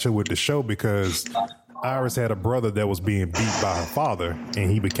really match up with the show because Iris had a brother that was being beat by her father,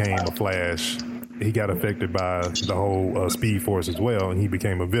 and he became a Flash. He got affected by the whole Speed Force as well, and he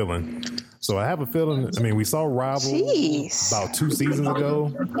became a villain. So I have a feeling. I mean, we saw Rival about 2 seasons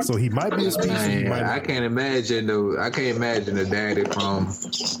ago, so he might be a species. I can't imagine the daddy from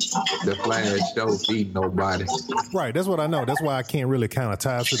the Flash show beating nobody. Right, that's what I know. That's why I can't really kind of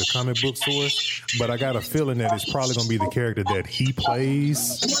tie it to the comic book source. But I got a feeling that it's probably going to be the character that he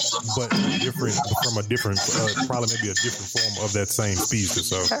plays, but different from a different, probably maybe a different form of that same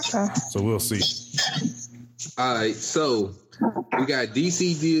species. So we'll see. All right, so we got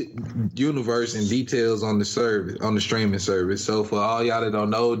DC Universe and details on the service, on the streaming service. So for all y'all that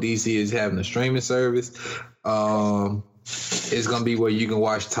don't know, DC is having a streaming service. It's gonna be where you can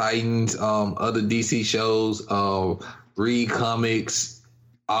watch Titans, other DC shows, read comics,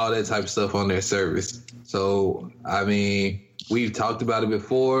 all that type of stuff on their service. So I mean, we've talked about it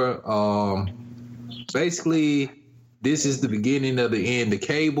before. Basically, this is the beginning of the end of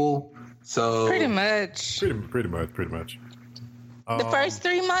cable. So pretty much. Pretty much. The first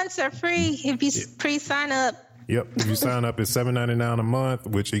 3 months are free if you pre-sign up. Yep. If you sign up, it's $7.99 a month,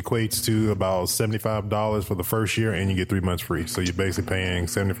 which equates to about $75 for the first year, and you get 3 months free. So you're basically paying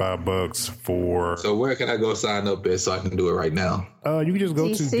 $75 for. So where can I go sign up at so I can do it right now? You can just go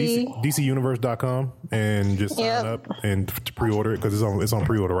to DCUniverse.com and just sign up and pre-order it because it's on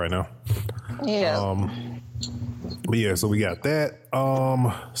pre-order right now. Yeah. But yeah, so we got that.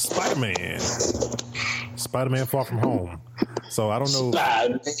 Spider-Man Far From Home. So I don't know.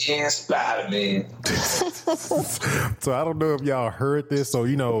 Spider-Man. So I don't know if y'all heard this. So,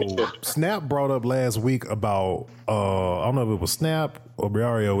 Snap brought up last week about, I don't know if it was Snap or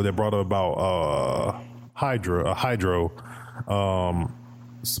Briario that brought up about Hydro,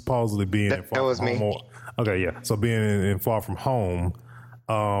 supposedly being in Far From Home. Okay, yeah. So being in Far From Home.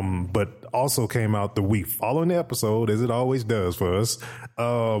 But also came out the week following the episode, as it always does for us.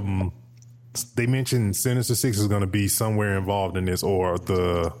 They mentioned Sinister Six is going to be somewhere involved in this, or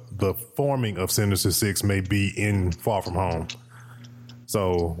the forming of Sinister Six may be in Far From Home.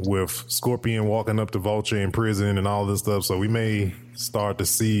 So with Scorpion walking up to Vulture in prison and all this stuff, so we may start to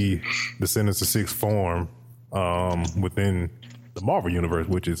see the Sinister Six form within the Marvel Universe,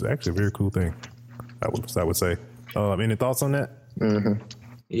 which is actually a very cool thing, I would say. Any thoughts on that? Mm-hmm.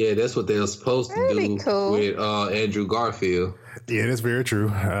 Yeah, that's what they were supposed to do with Andrew Garfield. Yeah, that's very true.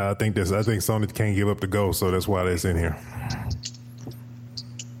 I think Sony can't give up the ghost, so that's why that's in here.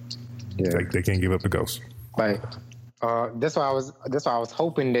 Yeah, they can't give up the ghost. Right. That's why I was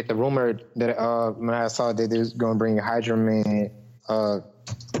hoping that the rumor that when I saw that they was going to bring Hydra Man, hope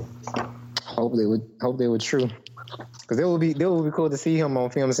they were true, because it would be cool to see him on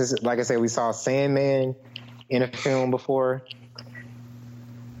film. Since, like I said, we saw Sandman in a film before.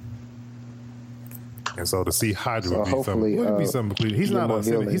 And so to see Hydra would be something completely. He's not a member of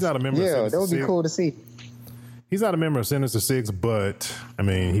Sinister Six. Yeah, that would be cool to see. He's not a member of Sinister Six, but I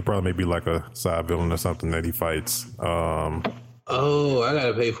mean, he probably may be like a side villain or something that he fights. Oh, I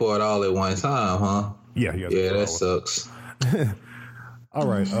gotta pay for it all at one time, huh? Yeah, that sucks. All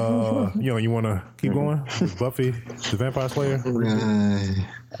right, you want to keep going with Buffy the Vampire Slayer?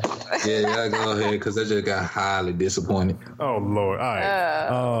 Yeah, go ahead, because I just got highly disappointed. Oh, Lord. All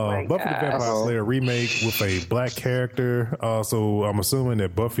right. Buffy the Vampire Slayer remake with a black character. So I'm assuming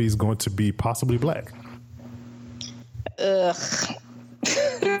that Buffy's going to be possibly black. Ugh.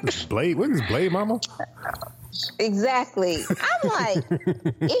 Blade? What is Blade, mama? Exactly. I'm like,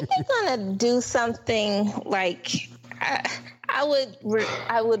 if you're going to do something like... I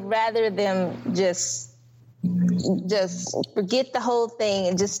would rather them just forget the whole thing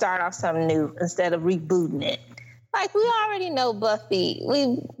and just start off something new instead of rebooting it. Like, we already know Buffy.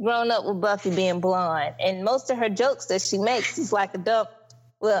 We've grown up with Buffy being blonde, and most of her jokes that she makes is like a dumb.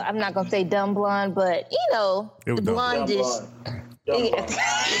 Well, I'm not gonna say dumb blonde, but the blondish.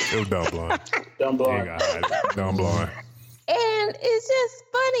 It was dumb blonde. Dumb blonde. Dumb blonde. And it's just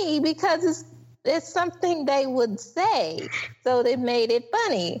funny because it's something they would say, so they made it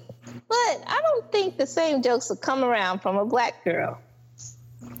funny. But I don't think the same jokes will come around from a black girl.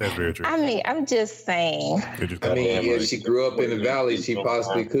 That's very true. I mean, I'm just saying. I mean, if she grew up in the valley, she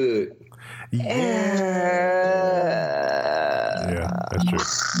possibly could. Yeah, that's true.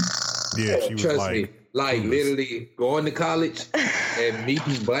 Yeah, she was Trust me, like literally going to college and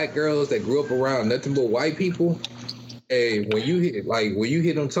meeting black girls that grew up around nothing but white people. Hey, when you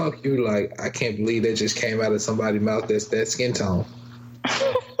hear them talk, you like, I can't believe that just came out of somebody's mouth that's that skin tone.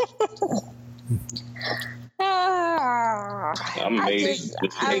 I'm amazed.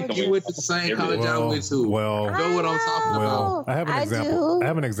 You went to the same college I went to. Well, you know what I'm talking about. I have an example. I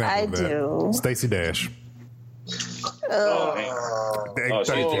have an example of that. Stacey Dash. That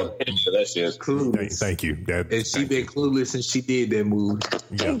shit. Clueless. Thank you. And she been clueless since she did that move.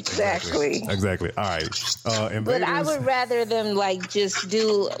 Yeah, exactly. All right. But I would rather them like just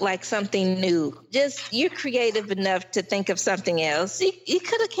do like something new. Just you're creative enough to think of something else. He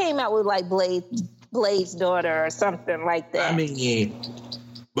could have came out with like Blade's daughter or something like that. I mean,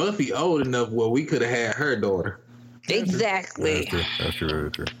 Buffy old enough where we could have had her daughter. Exactly. That's true. Very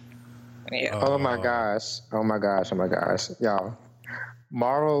true. Yeah. Oh my gosh, y'all.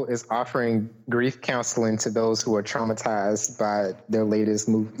 Marvel is offering grief counseling to those who are traumatized by their latest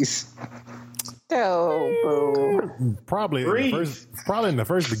movies. Oh, boo. Probably in the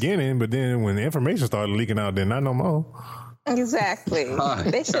first beginning, but then when the information started leaking out, then not no more. Exactly.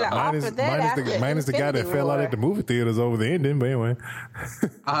 They should have offered that. Minus the guy that fell out at the movie theaters over the ending, but anyway.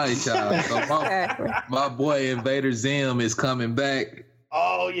 All right, y'all. So my boy Invader Zim is coming back.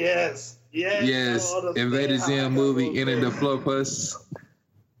 Oh, yes. Yes. Invader Zim movie, Enter the Flopus.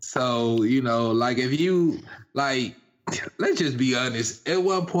 So, you know, like if you, like, let's just be honest. At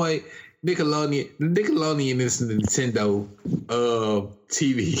one point, Nickelodeon is Nintendo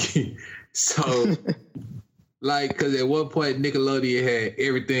TV. So... Like, because at one point, Nickelodeon had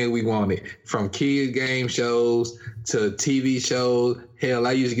everything we wanted, from kids' game shows to TV shows. Hell,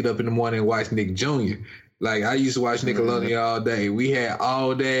 I used to get up in the morning and watch Nick Jr. Like, I used to watch Nickelodeon all day. We had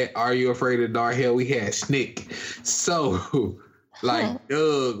all that. Are You Afraid of the Dark? Hell, we had Snick. So, like,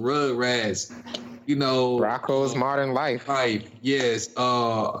 Doug, Rugrats, you know. Rocko's Modern Life. Yes.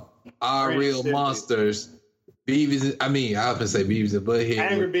 Our Real Monsters. Beavis, I was going to say Beavis and Butthead.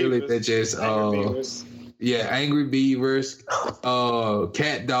 Angry really, Beavers. they're just, Beavers. Yeah, Angry Beavers,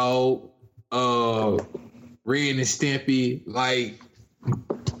 Cat Dog, Ren and Stimpy, like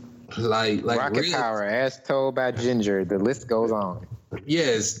Rocket Power, as told by Ginger. The list goes on.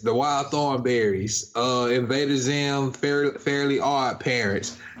 Yes, the Wild Thornberries, Invader Zim, Fairly Odd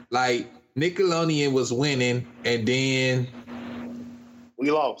Parents. Like Nickelodeon was winning, and then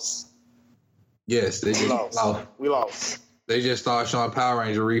we lost. Yes, they just lost. We lost. They just started showing Power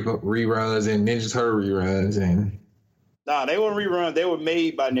Ranger reruns and Ninja Turtle reruns, and nah, they weren't reruns. They were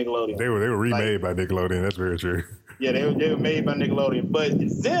made by Nickelodeon. They were remade by Nickelodeon. That's very true. Yeah, they were made by Nickelodeon. But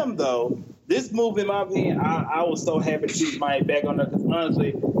them though, this movie, in my opinion, I was so happy to see Mike back on there because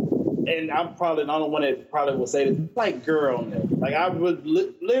honestly, and I'm probably the only one that probably will say this, like Girl on there. Like I would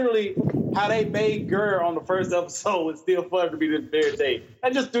literally how they made Girl on the first episode was still fun to be this very day. I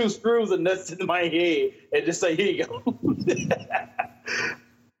just threw screws and nuts into my head and just say, here you go.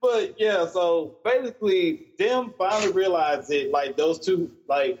 But yeah, so basically them finally realized it, like those two,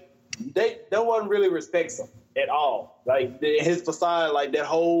 like no one really respects him at all. Like his facade, like that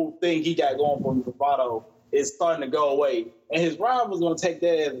whole thing he got going for his bravado is starting to go away. And his rival's going to take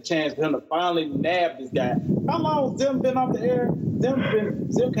that as a chance for him to finally nab this guy. How long has Zim been off the air?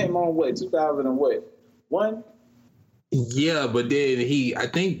 Zim came on, what, 2001? Yeah, but then I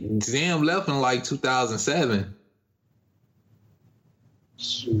think Zim left in like 2007.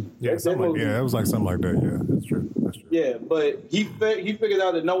 Shoot. Yeah, it was like something like that. Yeah, that's true. Yeah, but he figures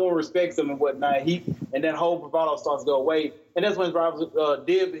out that no one respects him and whatnot. And that whole bravado starts to go away. And that's when his rival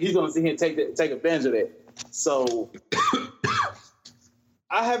he's going to see him take advantage of that. So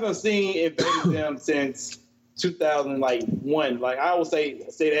I haven't seen Invader Zim since 2001. Like I would say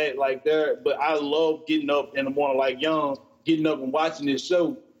that like there, but I love getting up in the morning like Young, getting up and watching this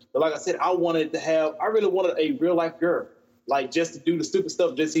show. But like I said, I really wanted a real life girl, like just to do the stupid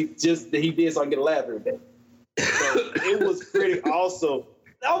stuff that he did, so I can get a laugh every day. So it was pretty awesome.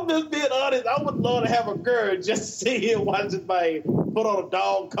 I'm just being honest. I would love to have a girl just to sit here and watch this man put on a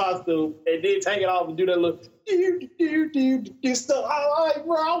dog costume and then take it off and do that little do stuff. I'm like,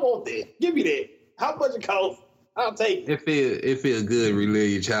 bro, I want that. Give me that. How much it costs? I'll take it. It feels good, relive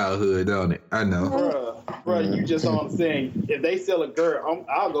your childhood, don't it? I know. Bro, you just don't understand. If they sell a girl,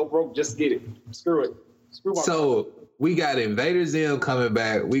 I'll go broke just to get it. Screw it. Screw my So we got Invader Zim coming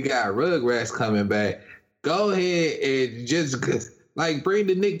back. We got Rugrats coming back. Go ahead and just Like, bring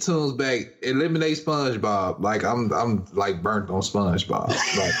the Nicktoons back. Eliminate SpongeBob. Like, I'm like burnt on SpongeBob.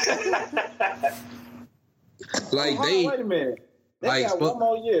 Like they. Wait a minute. They like, got one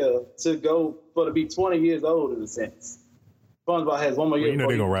more year to go to be 20 years old in a sense. SpongeBob has one more year. You know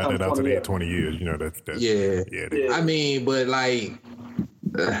they're gonna ride that out to the 20 years. You know that's yeah. Yeah. I mean, but like,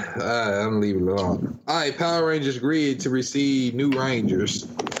 I'm leaving it alone. All right, Power Rangers Grid to receive new Rangers.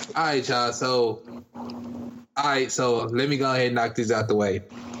 All right, y'all. So let me go ahead and knock this out the way.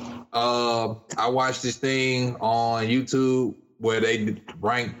 I watched this thing on YouTube where they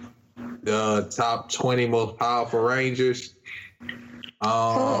ranked the top 20 most powerful Rangers.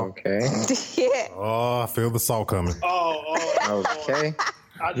 Okay. Yeah. Oh, I feel the salt coming. Okay.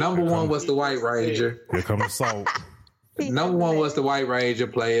 Number one was the White Ranger. Here comes the salt. Number one was the White Ranger,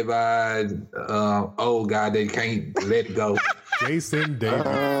 played by old guy that can't let go. Jason David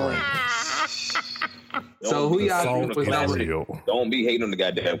Frank. So who y'all think was number? Don't be hating on the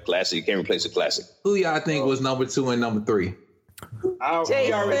goddamn classic. You can't replace a classic. Who y'all think was number 2 and number 3? We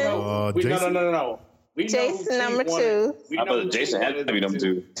already know. Jason. No. We Jason number 2. I thought Jason had to be number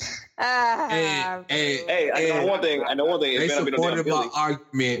 2. Hey, I know one thing. They supported my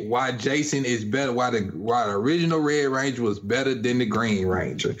argument why Jason is better. Why the original Red Ranger was better than the Green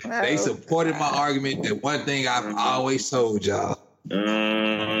Ranger. They supported my argument. That one thing I've always told y'all.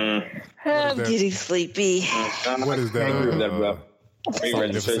 I'm getting sleepy. What is that? Bro.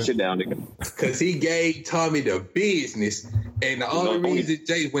 Sit down, nigga. Because he gave Tommy the business. And the only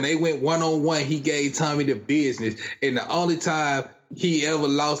reason, when they went one-on-one, he gave Tommy the business. And the only time he ever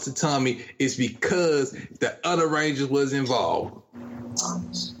lost to Tommy is because the other Rangers was involved.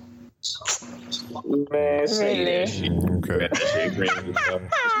 Man, say that shit. Okay.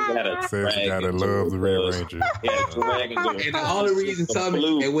 Says you gotta love the Red Ranger. And the only reason Tommy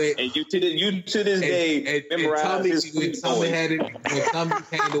and you to this day memorize when Tommy became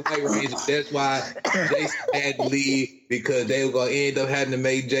the White Ranger, that's why Jason had to leave, because they were gonna end up having to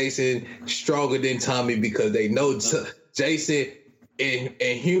make Jason stronger than Tommy, because they know Jason in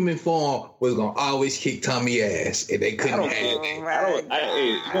human form was gonna always kick Tommy ass, and they couldn't have it. You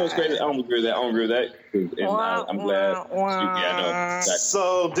know what's crazy? I don't agree with that. I'm glad. I know.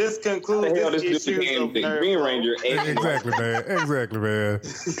 So this concludes this issue of the Green Ranger. Exactly, man.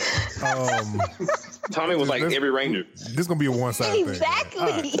 Tommy was like every Ranger. This gonna be a one-sided thing. Exactly.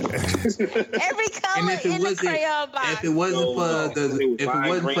 Every color in the crayon box. If it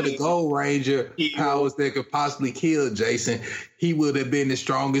wasn't for the Gold Ranger powers that could possibly kill Jason, he would have been the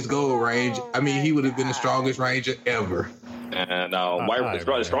strongest Gold Ranger. I mean, he would have been the strongest Ranger ever. And the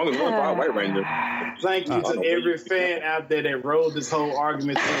strongest one, probably White Ranger. Thank you to every fan out there that rolled this whole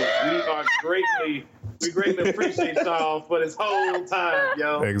argument through. We greatly appreciate y'all for this whole time,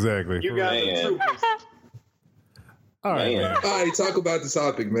 yo. Exactly. You guys are troopers. All right, man. All right, talk about the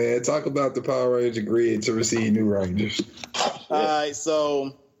topic, man. Talk about the Power Ranger Grid to receive new Rangers. All right,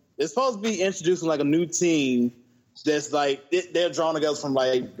 so it's supposed to be introducing like a new team that's like they're drawn together from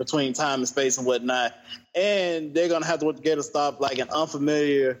like between time and space and whatnot, and they're gonna have to work together to stop like an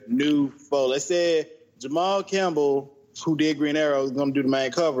unfamiliar new foe. They said Jamal Campbell, who did Green Arrow, is gonna do the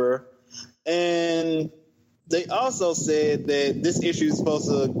main cover, and they also said that this issue is supposed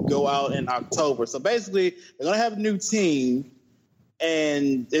to go out in October. So basically, they're gonna have a new team,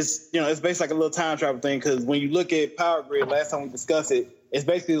 and it's basically like a little time travel thing, because when you look at Power Grid, last time we discussed it, it's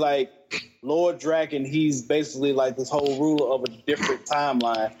basically like Lord Draken, he's basically like this whole ruler of a different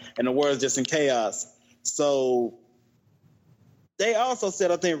timeline, and the world's just in chaos. So they also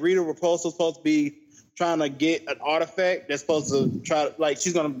said, I think Rita Repulso's supposed to be trying to get an artifact that's supposed to try to, like,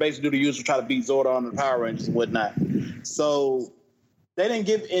 she's going to basically do the usual, try to beat Zordon and the Power Rangers and whatnot. So they didn't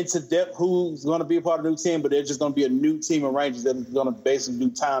give into depth who's going to be a part of the new team, but there's just going to be a new team of Rangers that is going to basically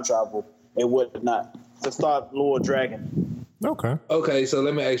do time travel and whatnot to start Lord Dragon. Okay, so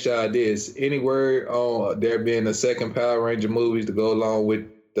let me ask y'all this. Any word on there being a second Power Ranger movie to go along with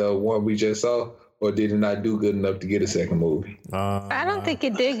the one we just saw, or did it not do good enough to get a second movie? I don't think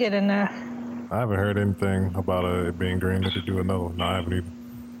it did good enough. I haven't heard anything about it being green to do another one. No, I haven't either.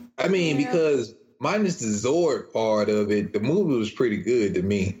 I mean, because minus the Zord part of it, the movie was pretty good to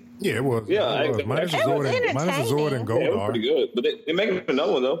me. Yeah, it was. Yeah, it was. Minus the Zord and Goldar. It was pretty good, but they're making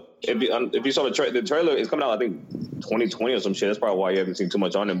another one though. If you saw the trailer, it's coming out I think 2020 or some shit. That's probably why you haven't seen too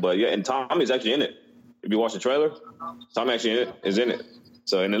much on it. But yeah, and Tommy's actually in it. If you watch the trailer, Tommy actually is in it.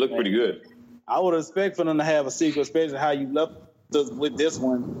 So and it looked pretty good. I would expect for them to have a sequel, especially how you left us with this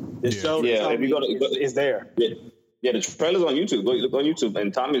one. The show, if you go is there. Yeah, the trailer's on YouTube. Go look on YouTube,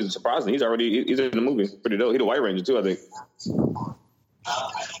 and Tommy's surprising. He's in the movie. Pretty dope. He's the White Ranger too, I think.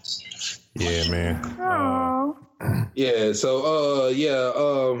 Yeah, man. Yeah, so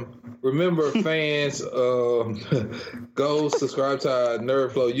remember fans, go subscribe to our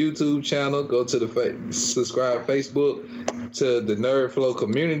Nerd Flow YouTube channel, go to the subscribe Facebook to the Nerd Flow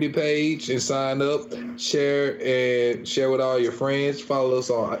community page and sign up, share with all your friends. Follow us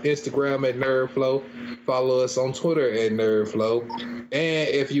on Instagram at Nerd Flow, follow us on Twitter at Nerd Flow. And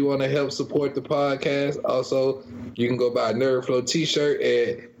if you want to help support the podcast, also you can go buy a Nerd Flow t-shirt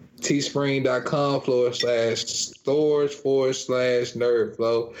at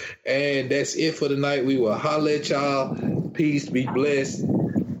teespring.com/stores/nerdflow. And that's it for tonight. We will holler at y'all. Peace, be blessed.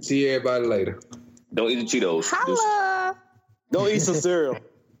 See everybody later. Don't eat the Cheetos. Holla. Don't eat some cereal.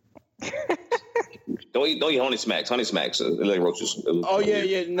 Don't eat Honey Smacks. Honey Smacks, like roaches. Oh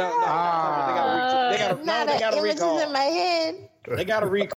yeah. No. They got to Now the recall. images in my head. They got to recall.